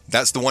him.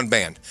 That's the one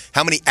band.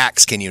 How many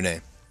acts can you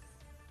name?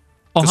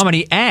 Oh, how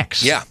many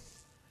acts? Yeah.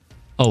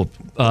 Oh,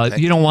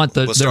 you don't want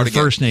their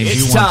first names. It's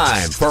you want...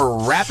 time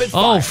for Rapid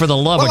Fire. Oh, for the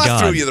love of God. I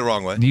threw you the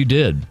wrong way. You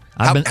did.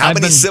 How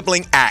many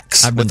sibling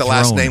acts with the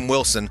last thrown. name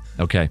Wilson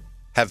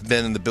have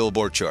been in the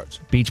Billboard charts?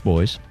 Beach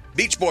Boys.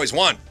 Beach Boys,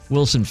 1.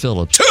 Wilson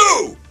Phillips.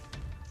 2.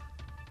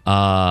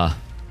 I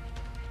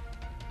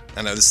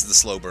know this is the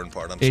slow burn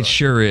part. I'm sorry. It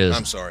sure is.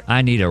 I'm sorry.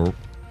 I need a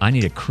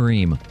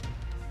cream.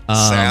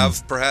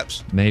 Salve,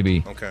 perhaps?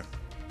 Maybe. Okay.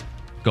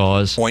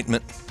 Gauze.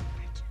 Ointment.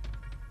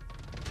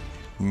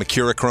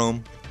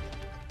 Mercurochrome.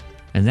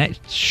 And that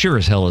sure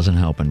as hell isn't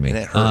helping me. And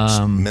it hurts.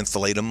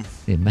 Mentholatum.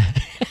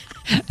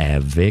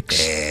 Avix.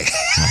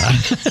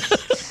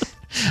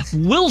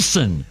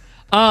 Wilson.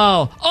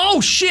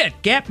 Oh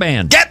shit. Gap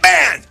Band. Gap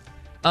Band!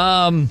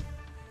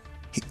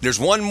 There's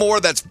one more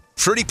that's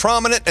pretty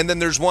prominent, and then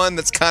there's one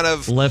that's kind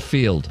of... Left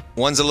field.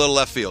 One's a little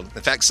left field.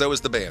 In fact, so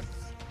is the band.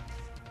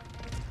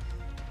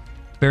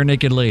 Bare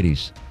Naked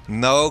Ladies.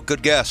 No,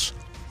 good guess.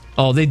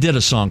 Oh, they did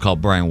a song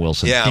called Brian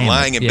Wilson. Yeah, Damn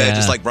lying it. in bed Yeah.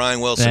 just like Brian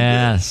Wilson.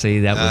 Yeah, did. see,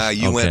 that was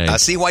you okay. went. I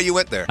see why you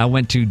went there. I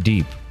went too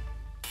deep.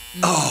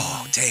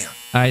 Oh, damn.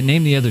 All right,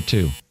 name the other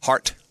two.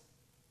 Heart.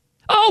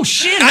 Oh,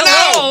 shit, I know!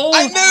 hello!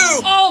 I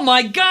knew! Oh,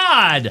 my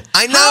God!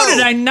 I know! How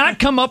did I not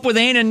come up with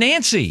Ann and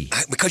Nancy?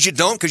 Because you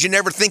don't, because you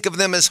never think of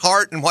them as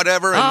heart and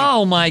whatever. And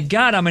Oh, my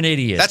God, I'm an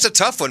idiot. that's a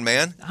tough one,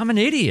 man. I'm an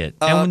idiot.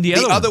 And The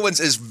the other ones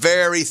is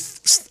very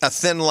a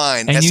thin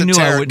line. And you knew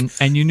I esoteric.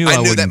 wouldn't. And you knew I I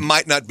knew wouldn't. that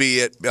might not be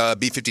it.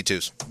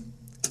 B-52s.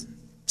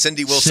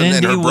 Cindy Wilson Cindy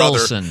and her brother.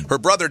 Wilson. Her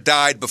brother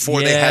died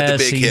before they had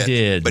the Yes, big he hit,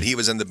 did. but he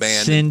was in the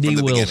band Cindy from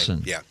the Wilson.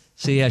 beginning. Yeah.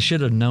 See, I should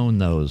have known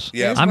those.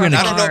 Yeah. Those I'm were gonna-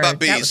 I don't know hard. about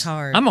That bees. was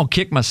hard. I'm gonna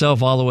kick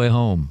myself all the way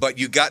home. But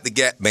you got the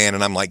Gap Band,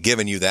 and I'm like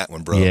giving you that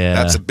one, bro. Yeah.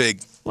 That's a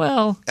big.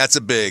 Well, That's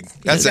a big.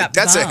 You got bombed.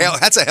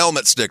 That's a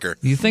helmet sticker.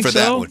 You think for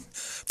that so? one.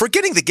 For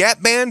getting the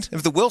Gap Band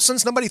of the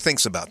Wilsons, nobody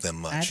thinks about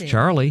them I much. did.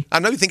 Charlie, I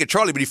know you think of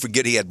Charlie, but you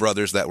forget he had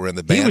brothers that were in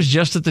the band. he was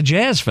just at the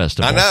jazz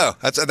festival. I know.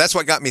 That's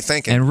what got me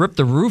thinking. And ripped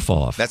the roof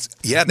off. That's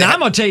yeah. Now, I'm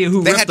gonna tell you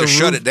who they ripped had the to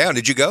shut roof. it down.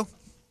 Did you go?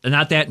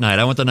 Not that night.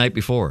 I went the night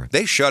before.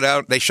 They shut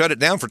it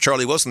down for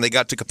Charlie Wilson. They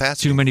got to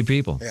capacity. Too many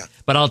people. Yeah.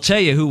 But I'll tell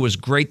you who was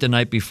great the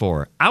night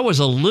before. I was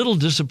a little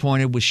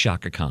disappointed with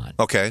Shaka Khan.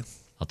 Okay.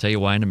 I'll tell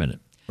you why in a minute.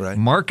 Right.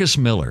 Marcus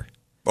Miller.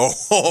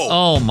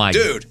 Oh my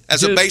dude!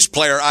 As a bass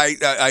player,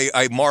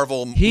 I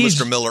marvel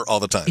Mr. Miller all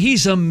the time.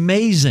 He's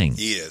amazing.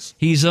 He is.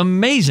 He's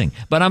amazing.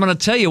 But I'm going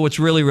to tell you what's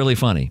really, really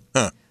funny.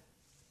 Huh.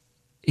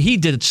 He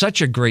did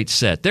such a great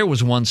set. There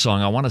was one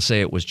song, I want to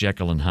say it was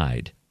Jekyll and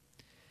Hyde.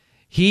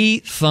 He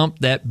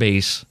thumped that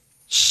bass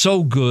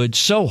so good,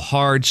 so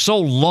hard, so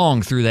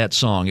long through that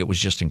song. It was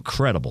just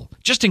incredible.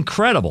 Just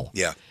incredible.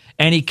 Yeah.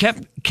 And he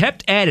kept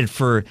at it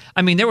for,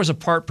 I mean, there was a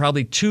part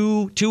probably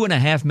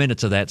 2.5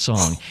 minutes of that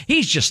song.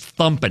 He's just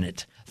thumping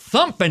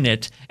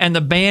it, and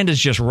the band is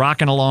just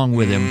rocking along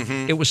with him.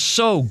 Mm-hmm. It was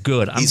so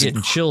good. I'm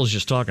getting chills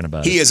just talking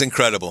about it. He is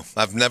incredible.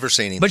 I've never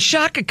seen him. But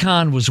Shaka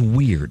Khan was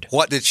weird.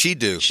 What did she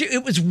do?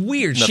 It was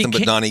weird. Nothing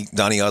but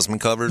Donny Osmond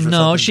covers or No,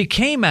 something? she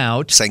came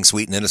out. Sang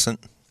Sweet and Innocent?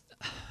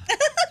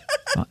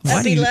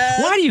 Why do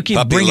you keep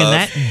Puppy bringing Love.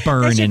 that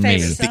burn That's your in me?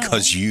 favorite song.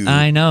 Because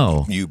I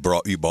know. You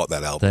bought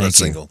that album, Thank that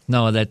you. single.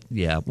 No,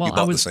 yeah. Well, You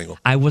bought the single.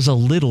 I was a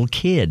little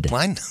kid.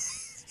 Mine?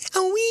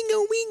 Oh,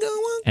 we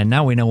go. And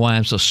now we know why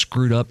I'm so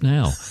screwed up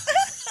now.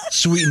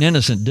 Sweet and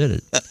Innocent did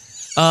it.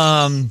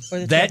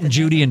 That and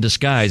Judy in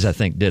Disguise, I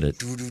think, did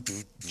it.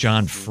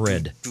 John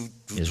Fred,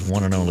 his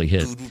one and only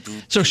hit.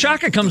 So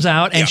Shaka comes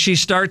out and she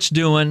starts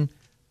doing.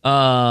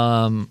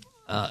 Does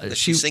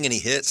she sing any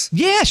hits?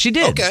 Yeah, she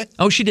did. Okay.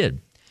 Oh, she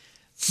did.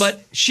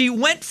 But she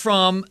went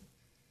from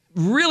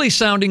really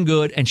sounding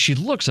good, and she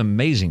looks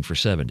amazing for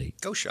 70.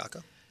 Go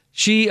Shaka.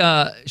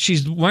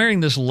 She's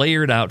wearing this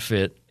layered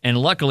outfit, and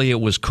luckily it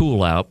was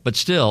cool out, but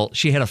still,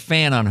 she had a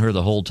fan on her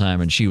the whole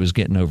time, and she was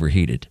getting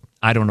overheated.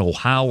 I don't know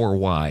how or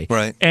why.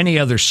 Right. Any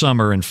other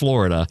summer in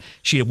Florida,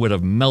 she would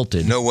have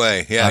melted. No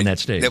way. Yeah, on that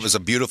stage. It was a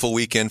beautiful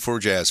weekend for a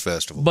jazz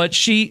festival. But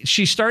she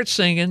starts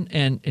singing,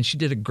 and she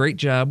did a great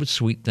job with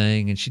Sweet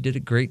Thing, and she did a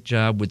great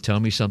job with Tell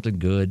Me Something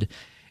Good,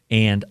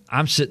 and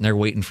I'm sitting there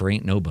waiting for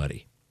Ain't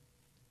Nobody.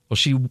 Well,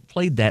 she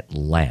played that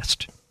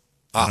last.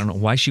 I don't know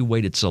why she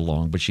waited so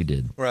long, but she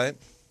did. Right.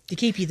 To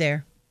keep you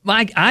there.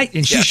 And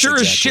she Yes, sure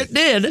as exactly. shit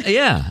did.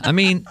 Yeah. I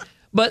mean,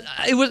 but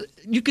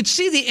you could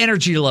see the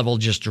energy level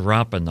just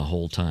dropping the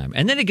whole time.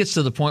 And then it gets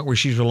to the point where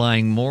she's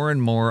relying more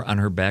and more on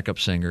her backup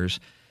singers.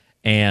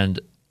 And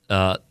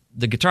the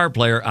guitar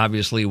player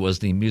obviously was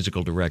the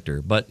musical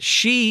director. But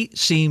she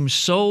seems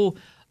so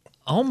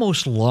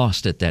almost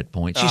lost at that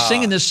point. She's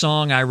singing this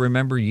song, I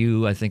Remember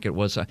You, I think it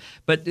was.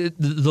 But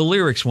the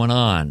lyrics went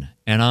on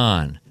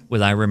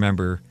with I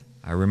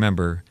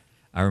remember.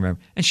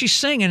 And she's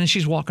singing and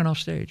she's walking off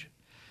stage.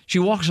 She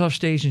walks off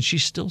stage and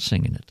she's still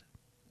singing it.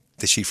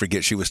 Did she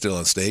forget she was still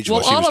on stage Well,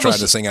 while she all was of trying us-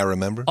 to sing I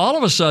Remember? All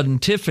of a sudden,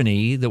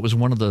 Tiffany, that was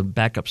one of the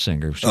backup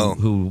singers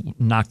who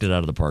knocked it out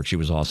of the park. She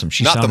was awesome.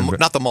 She Not sounded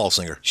the mall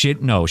singer. She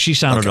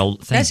sounded. Thank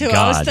That's who God.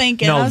 I was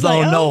thinking. No, I was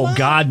like, no, oh, my.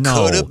 God,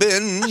 no. Could have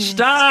been.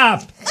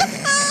 Stop!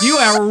 You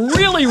are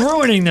really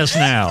ruining this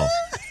now.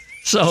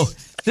 So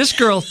this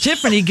girl,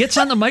 Tiffany, gets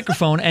on the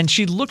microphone and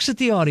she looks at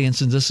the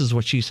audience and this is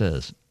what she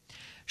says.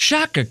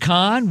 Shaka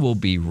Khan will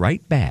be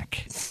right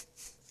back.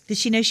 Did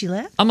she know she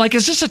left? I'm like,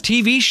 is this a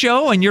TV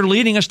show and you're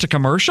leading us to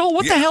commercial?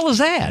 What the hell is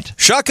that?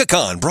 Shaka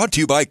Khan, brought to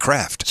you by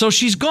Kraft. So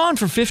she's gone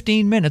for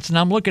 15 minutes, and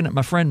I'm looking at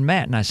my friend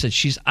Matt, and I said,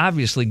 she's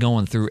obviously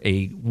going through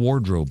a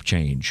wardrobe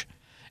change.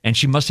 And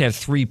she must have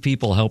 3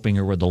 people helping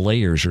her with the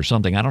layers or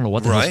something. I don't know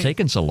what the hell's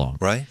taking so long.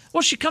 Right.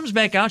 Well, she comes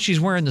back out. She's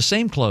wearing the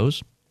same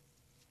clothes.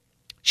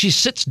 She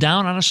sits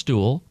down on a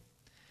stool,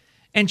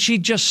 and she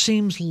just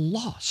seems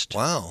lost.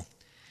 Wow.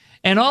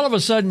 And all of a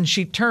sudden,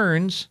 she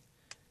turns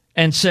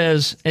and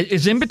says,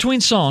 it's in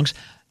between songs.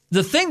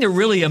 The thing that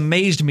really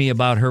amazed me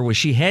about her was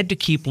she had to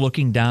keep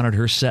looking down at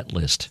her set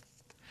list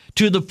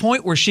to the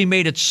point where she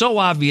made it so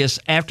obvious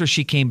after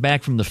she came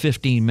back from the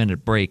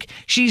 15-minute break.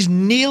 She's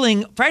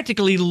kneeling,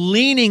 practically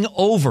leaning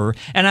over,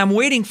 and I'm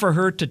waiting for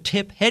her to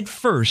tip head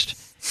first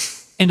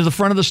into the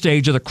front of the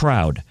stage of the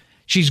crowd.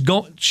 She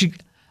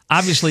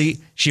obviously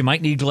she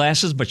might need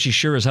glasses, but she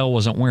sure as hell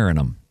wasn't wearing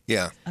them.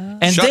 Yeah.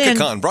 And Shaka then,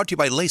 Khan, brought to you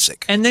by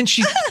LASIK. And then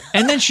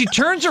she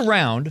turns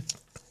around,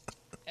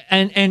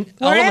 and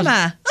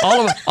Where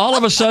all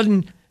of a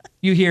sudden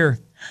you hear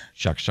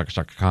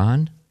Shaka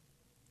Khan,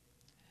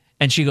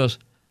 and she goes,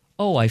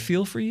 "Oh, I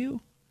feel for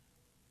you."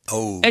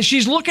 Oh. And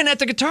she's looking at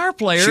the guitar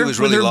player She was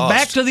really with her lost.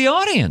 back to the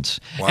audience.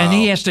 Wow. And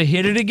he has to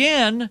hit it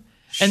again.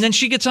 And then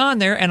she gets on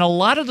there, and a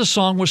lot of the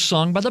song was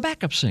sung by the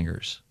backup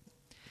singers.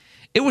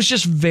 It was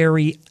just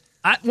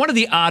one of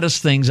the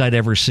oddest things I'd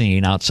ever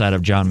seen outside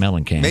of John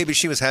Mellencamp. Maybe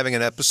she was having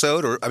an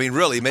episode, or, I mean,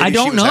 really, maybe I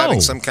don't she was know.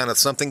 having some kind of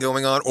something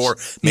going on, or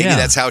maybe Yeah.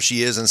 that's how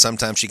she is, and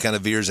sometimes she kind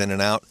of veers in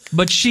and out.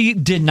 But she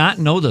did not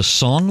know the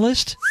song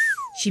list?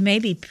 She may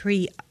be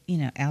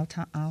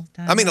Alzheimer's.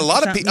 I mean, a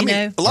lot of people,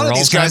 a lot of Or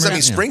these guys,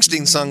 Alzheimer's, yeah.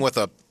 Springsteen sung with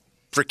a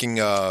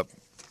freaking,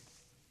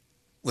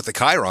 with the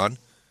Chiron.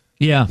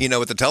 Yeah.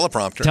 With the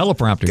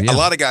teleprompter. Yeah. A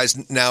lot of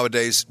guys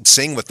nowadays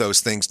sing with those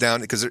things down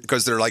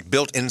because they're like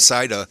built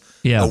inside a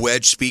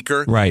wedge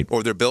speaker. Right.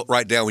 Or they're built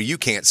right down where you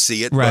can't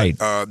see it. Right.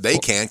 But they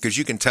can, because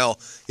you can tell,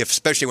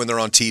 especially when they're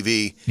on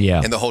TV.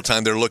 Yeah. And the whole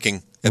time they're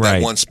looking at Right.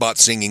 that one spot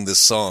singing this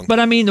song. But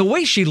I mean, the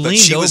way she leaned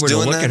she was over to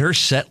doing look that? at her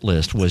set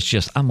list was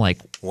just, I'm like,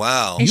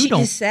 wow. And You she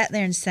don't- just sat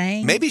there and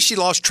sang. Maybe she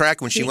lost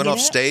track when she Didn't went get off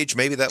up? stage.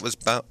 Maybe that was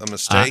a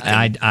mistake.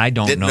 I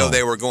don't didn't know.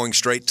 they were going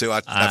straight to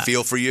I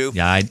feel for you.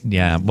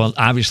 yeah. Well,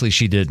 obviously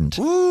she didn't.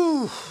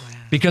 Woo.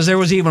 Because there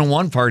was even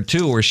one part,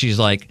 too, where she's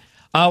like,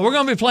 we're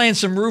going to be playing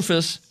some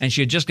Rufus. And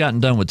she had just gotten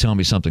done with Tell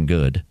Me Something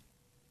Good.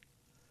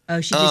 Oh,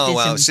 she just Oh, did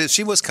wow. some.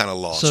 She was kind of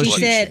lost. So She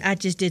wasn't said, "I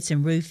just did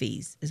some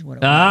roofies," is what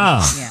it was.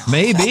 Ah, Yeah.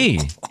 maybe.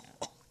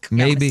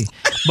 Maybe.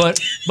 But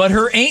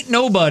her Ain't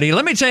Nobody,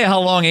 let me tell you how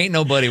long Ain't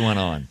Nobody went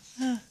on.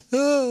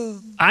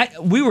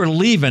 We were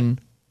leaving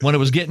when it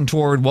was getting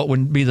toward what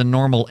would be the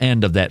normal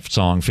end of that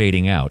song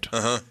fading out.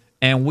 Uh-huh.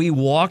 And we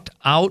walked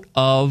out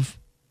of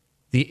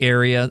the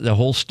area, the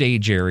whole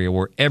stage area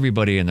where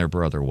everybody and their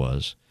brother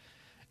was.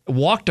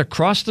 Walked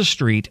across the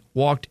street,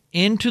 walked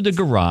into the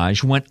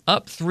garage, went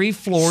up 3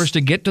 floors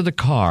to get to the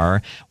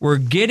car. We're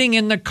getting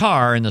in the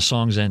car and the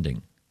song's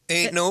ending.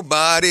 Ain't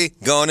nobody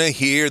gonna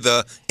hear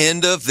the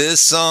end of this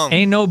song.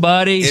 Ain't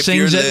nobody If sings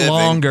you're it living.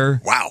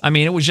 longer. Wow. I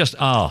mean, it was just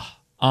on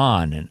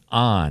and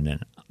on.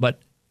 But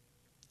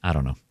I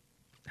don't know.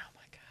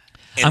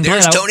 And I'm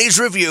there's glad Tony's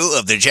review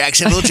of the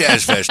Jacksonville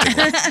Jazz Festival.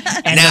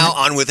 Now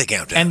on with the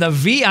countdown. And the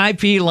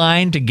VIP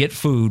line to get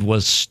food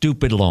was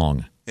stupid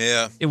long.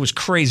 Yeah. It was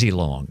crazy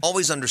long.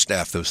 Always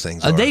understaffed, those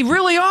things. They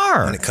really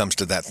are. When it comes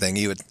to that thing,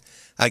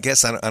 I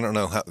guess I don't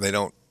know how they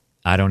don't.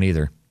 I don't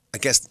either. I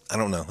guess I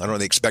don't know. I don't know. Are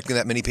they expecting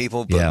that many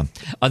people? But, Yeah.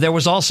 There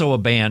was also a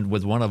band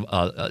with one of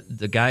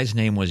the guy's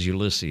name was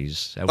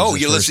Ulysses. That was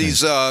his first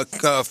Ulysses.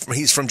 name.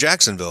 He's from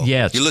Jacksonville.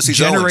 Yes. Ulysses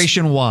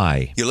Generation Owens.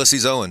 Y.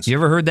 Ulysses Owens. You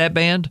ever heard that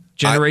band?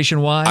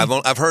 Generation Y?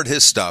 I've heard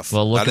his stuff.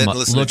 Well, look I him didn't up.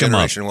 listen Look to him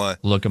Generation up. Y.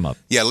 Look him up.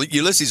 Yeah,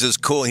 Ulysses is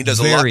cool. He does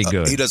a Very lot.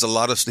 good. He does a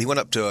lot of. He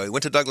went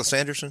to Douglas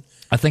Anderson.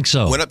 I think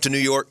so. Went up to New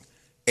York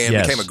and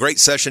Yes. became a great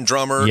session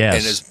drummer. Yes.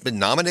 And has been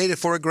nominated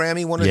for a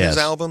Grammy. One of Yes. his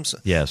albums.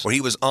 Yes. Where he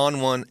was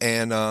on one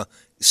and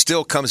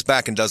still comes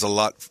back and does a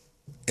lot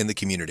in the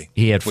community.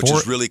 He had which 4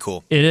 is really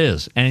cool. It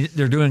is. And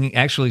they're doing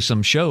actually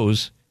some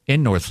shows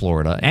in North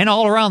Florida and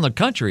all around the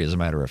country, as a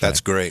matter of fact. That's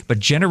great. But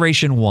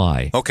Generation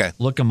Y. Okay.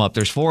 Look them up.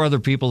 There's 4 other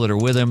people that are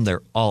with him.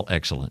 They're all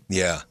excellent.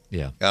 Yeah.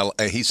 Yeah.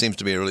 He seems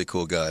to be a really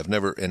cool guy. I've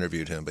never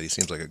interviewed him, but he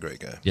seems like a great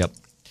guy. Yep.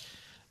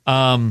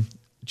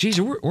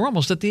 Geez, we're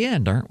almost at the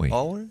end, aren't we?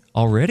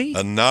 Already?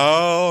 And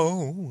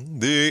now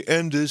the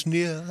end is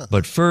near.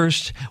 But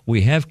first,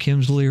 we have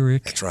Kim's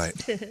lyric. That's right.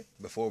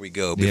 Before we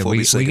go, Yeah, before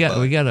we say goodbye.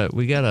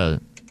 we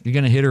gotta. You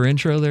gonna hit her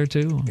intro there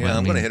too? Yeah,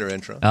 I'm going to hit her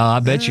intro. Oh,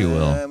 I bet you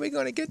will. We're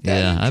going to get that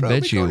Yeah, I intro.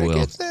 bet you will.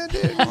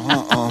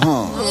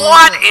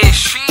 What is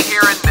she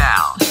hearing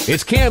now?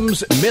 It's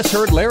Kim's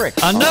Misheard lyric.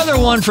 Another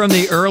one from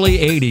the early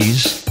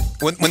 '80s.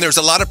 When there's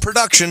a lot of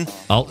production,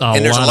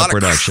 and there's a lot of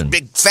production,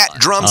 big fat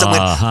drums, and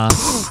went,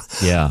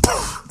 yeah.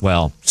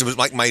 Well, so it was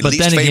like my but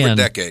least then favorite again,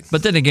 decade.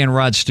 But then again,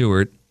 Rod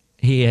Stewart,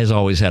 he has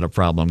always had a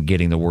problem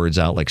getting the words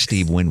out like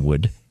Steve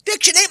Winwood.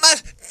 Diction ain't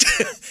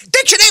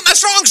my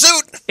strong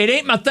suit. It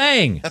ain't my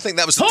thing. I think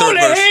that was the Holy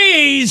third verse.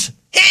 haze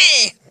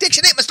Hey,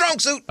 diction ain't my strong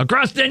suit.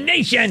 across the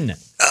nation.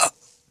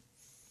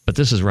 But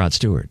this is Rod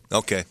Stewart.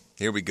 Okay,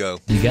 here we go.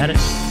 You got it?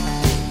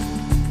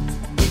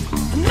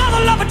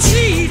 Another lover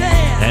cheated.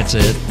 That's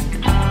it.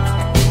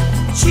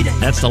 Cheated.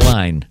 That's the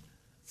line.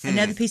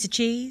 Another piece of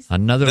cheese.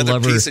 Another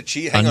lover. piece of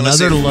cheese. Hang on, let's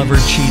Another see. lover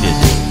cheated.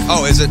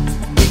 Oh, is it?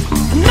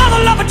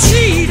 Another lover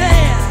cheated.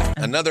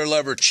 Another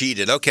lover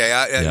cheated. Okay,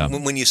 Yeah.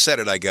 When you said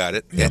it, I got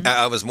it.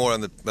 I was more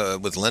on the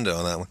with Linda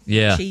on that one.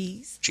 Yeah.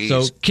 Cheese. Cheese.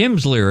 So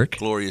Kim's lyric,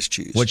 Glorious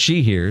cheese. what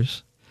she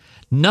hears,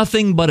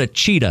 nothing but a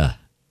cheetah,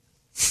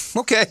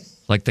 Okay.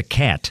 like the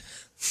cat.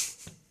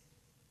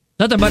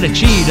 Nothing but a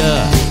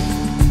cheetah.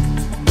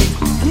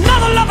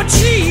 Another lover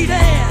cheated.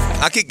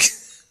 I could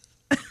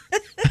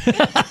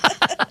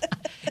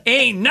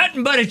Ain't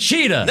nothing but a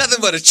cheetah. nothing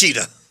but a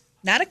cheetah.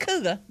 Not a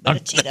cougar, but a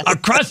cheetah.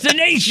 Across the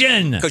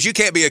nation. Because you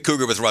can't be a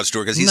cougar with Rod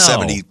Stewart because he's No.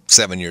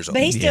 77 years old.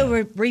 But he's still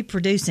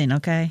reproducing,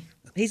 okay?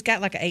 He's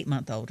got like an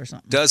 8-month-old or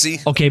something. Does he?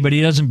 Okay, but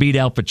he doesn't beat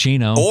Al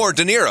Pacino. Or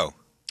De Niro.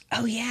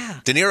 Oh,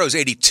 yeah. De Niro's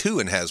 82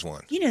 and has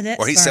one. You know that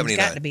Or he's sperm's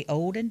 79. got to be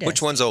old and dusty.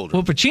 Which one's older?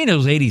 Well,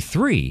 Pacino's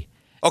 83.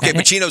 Okay,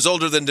 Pacino's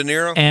older than De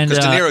Niro? And,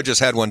 Because De Niro just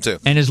had one, too.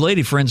 And his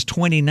lady friend's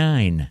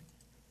 29.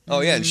 Oh,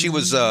 yeah, and she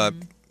was,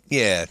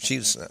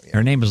 she's...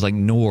 Her name is like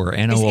Noor, It's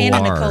Anna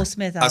N-O-O-R. Nicole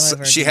Smith all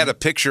over She again. had a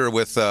picture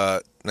with,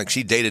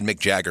 she dated Mick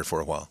Jagger for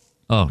a while.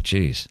 Oh,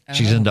 jeez.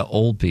 She's into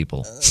old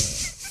people.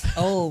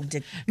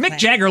 Mick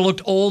Jagger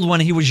looked old when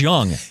he was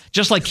young,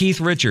 just like Keith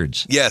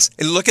Richards. Yes,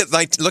 and look at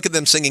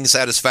them singing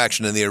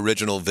 "Satisfaction" in the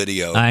original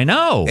video. I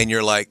know, and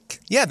you're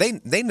like, yeah,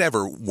 they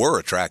never were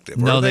attractive.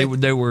 No, were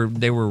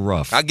they were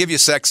rough. I'll give you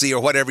sexy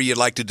or whatever you'd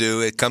like to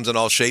do. It comes in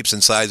all shapes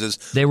and sizes.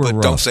 They were but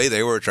rough. Don't say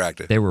they were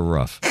attractive. They were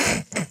rough,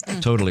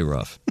 totally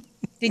rough.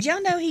 Did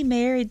y'all know he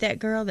married that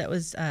girl that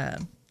was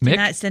Mick?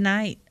 Tonight's the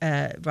Night,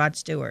 Rod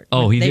Stewart?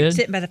 Oh, he they did? were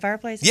sitting by the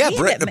fireplace. Yeah, He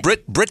Britt had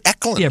that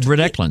Eklund. Yeah, Britt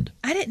Eklund.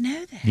 I didn't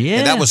know that. Yeah,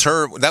 and that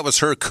was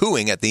her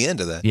cooing at the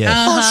end of that.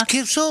 Yes.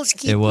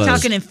 It was.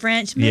 Talking in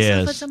French.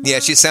 Yes. Yeah,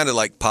 she sounded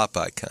like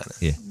Popeye kind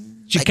of. Yeah.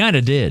 She kind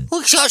of did. All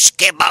you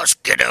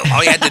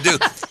had to do,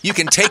 you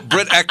can take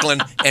Britt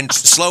Eklund and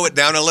slow it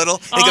down a little.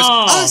 And it goes,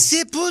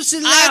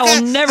 I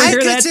will never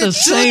hear that the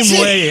same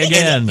way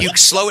again. You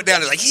slow it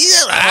down. It's like,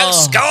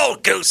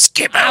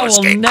 skip I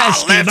will not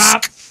skip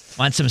up.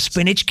 Want some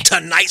spinach?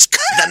 Tonight's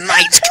the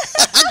night.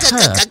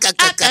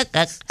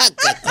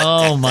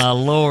 Oh, my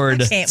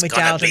Lord. I can't with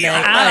y'all today.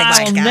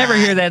 I'll never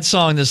hear that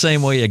song the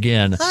same way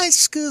again. I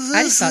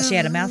just thought she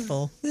had a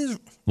mouthful.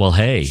 Well,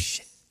 hey.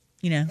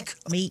 You know,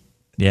 meat.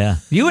 Yeah.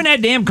 You and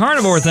that damn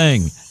carnivore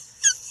thing.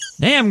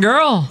 Damn,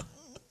 girl.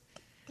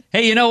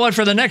 Hey, you know what?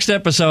 For the next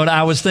episode,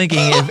 I was thinking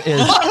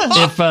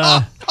if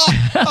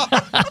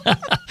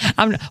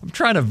I'm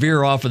trying to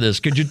veer off of this.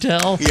 Could you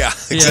tell? Yeah,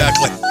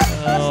 exactly.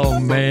 Yeah. Oh,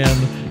 man.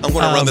 I'm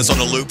going to run this on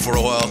a loop for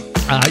a while.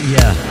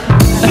 Yeah.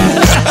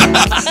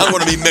 I'm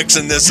going to be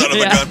mixing this son of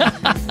a gun.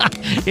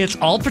 It's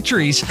all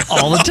Patrice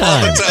all the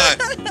time.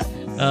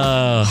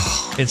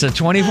 It's a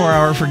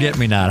 24-hour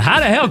forget-me-not. How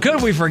the hell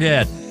could we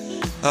forget?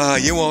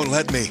 You won't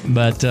let me.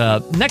 But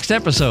next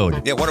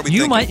episode. Yeah, what are we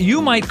thinking?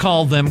 You might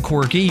call them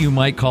quirky. You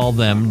might call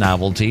them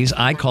novelties.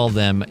 I call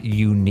them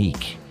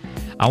unique.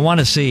 I want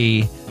to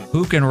see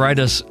who can write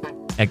us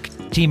at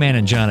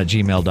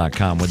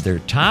tmanandjohn@gmail.com with their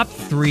top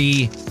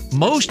 3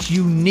 most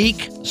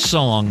unique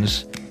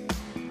songs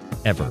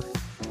ever.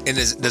 And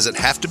does it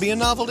have to be a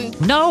novelty?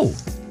 No.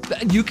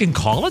 You can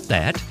call it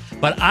that.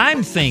 But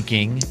I'm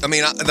thinking... I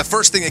mean, the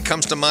first thing that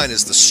comes to mind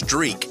is the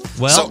streak.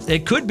 Well,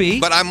 it could be.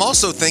 But I'm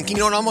also thinking,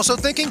 you know what I'm also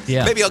thinking?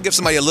 Yeah. Maybe I'll give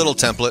somebody a little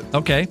template.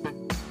 Okay.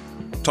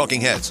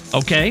 Talking Heads.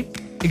 Okay.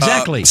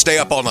 Exactly. Stay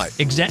up all night.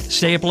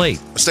 Stay up late.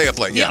 Stay up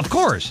late, yeah. Yeah, of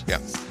course. Yeah.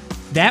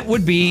 That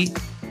would be,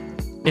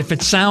 if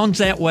it sounds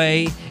that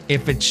way,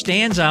 if it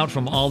stands out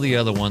from all the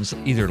other ones,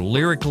 either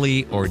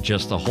lyrically or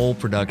just the whole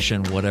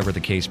production, whatever the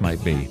case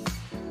might be.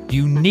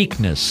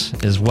 Uniqueness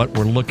is what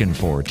we're looking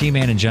for.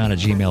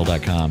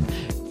 tmanandjohn@gmail.com.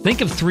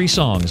 Think of 3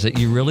 songs that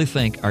you really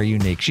think are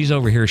unique. She's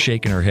over here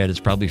shaking her head. It's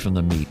probably from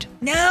the meat.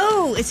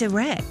 No, it's a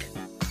wreck.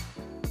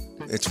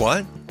 It's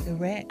what? The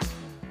wreck.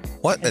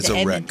 What is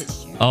a wreck?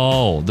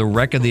 Oh, the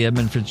wreck of the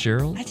Edmund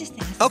Fitzgerald? I just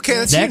think Okay,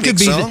 that's a that unique could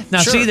be song.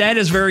 now Sure. see, that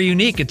is very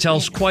unique. It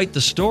tells quite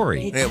the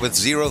story. Yeah, with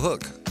zero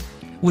hook.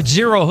 With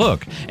zero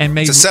hook. And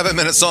maybe It's a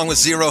 7-minute song with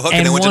zero hook,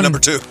 and it went to number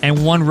 2.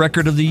 And won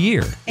record of the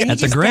year And at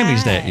the he just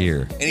Grammys died. that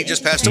year. And he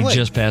just passed He away.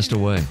 just passed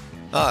away.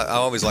 I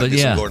always like But this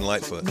yeah. from Gordon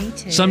Lightfoot. Me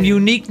too. Some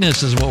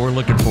uniqueness is what we're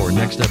looking for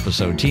next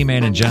episode.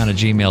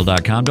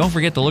 tmanandjohn@gmail.com. Don't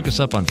forget to look us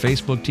up on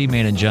Facebook,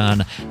 T-Man and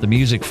John, the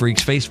Music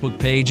Freaks Facebook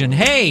page. And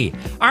hey,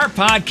 our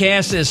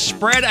podcast is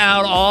spread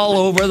out all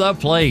over the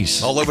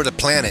place. All over the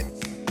planet.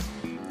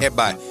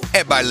 Everybody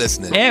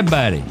listening.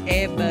 Everybody.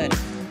 Everybody.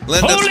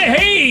 Linda, Holy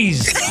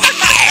haze!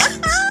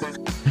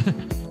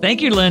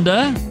 Thank you,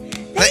 Linda.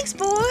 Thanks,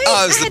 boys.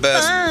 Oh, it was I the had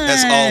best, fun.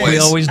 as always. We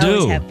always do.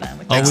 Always have fun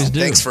with that. Always do.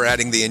 Thanks for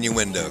adding the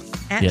innuendo.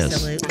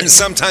 Absolutely. And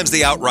sometimes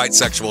the outright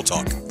sexual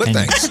talk. But And-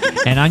 thanks.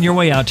 And on your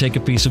way out, take a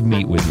piece of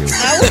meat with you.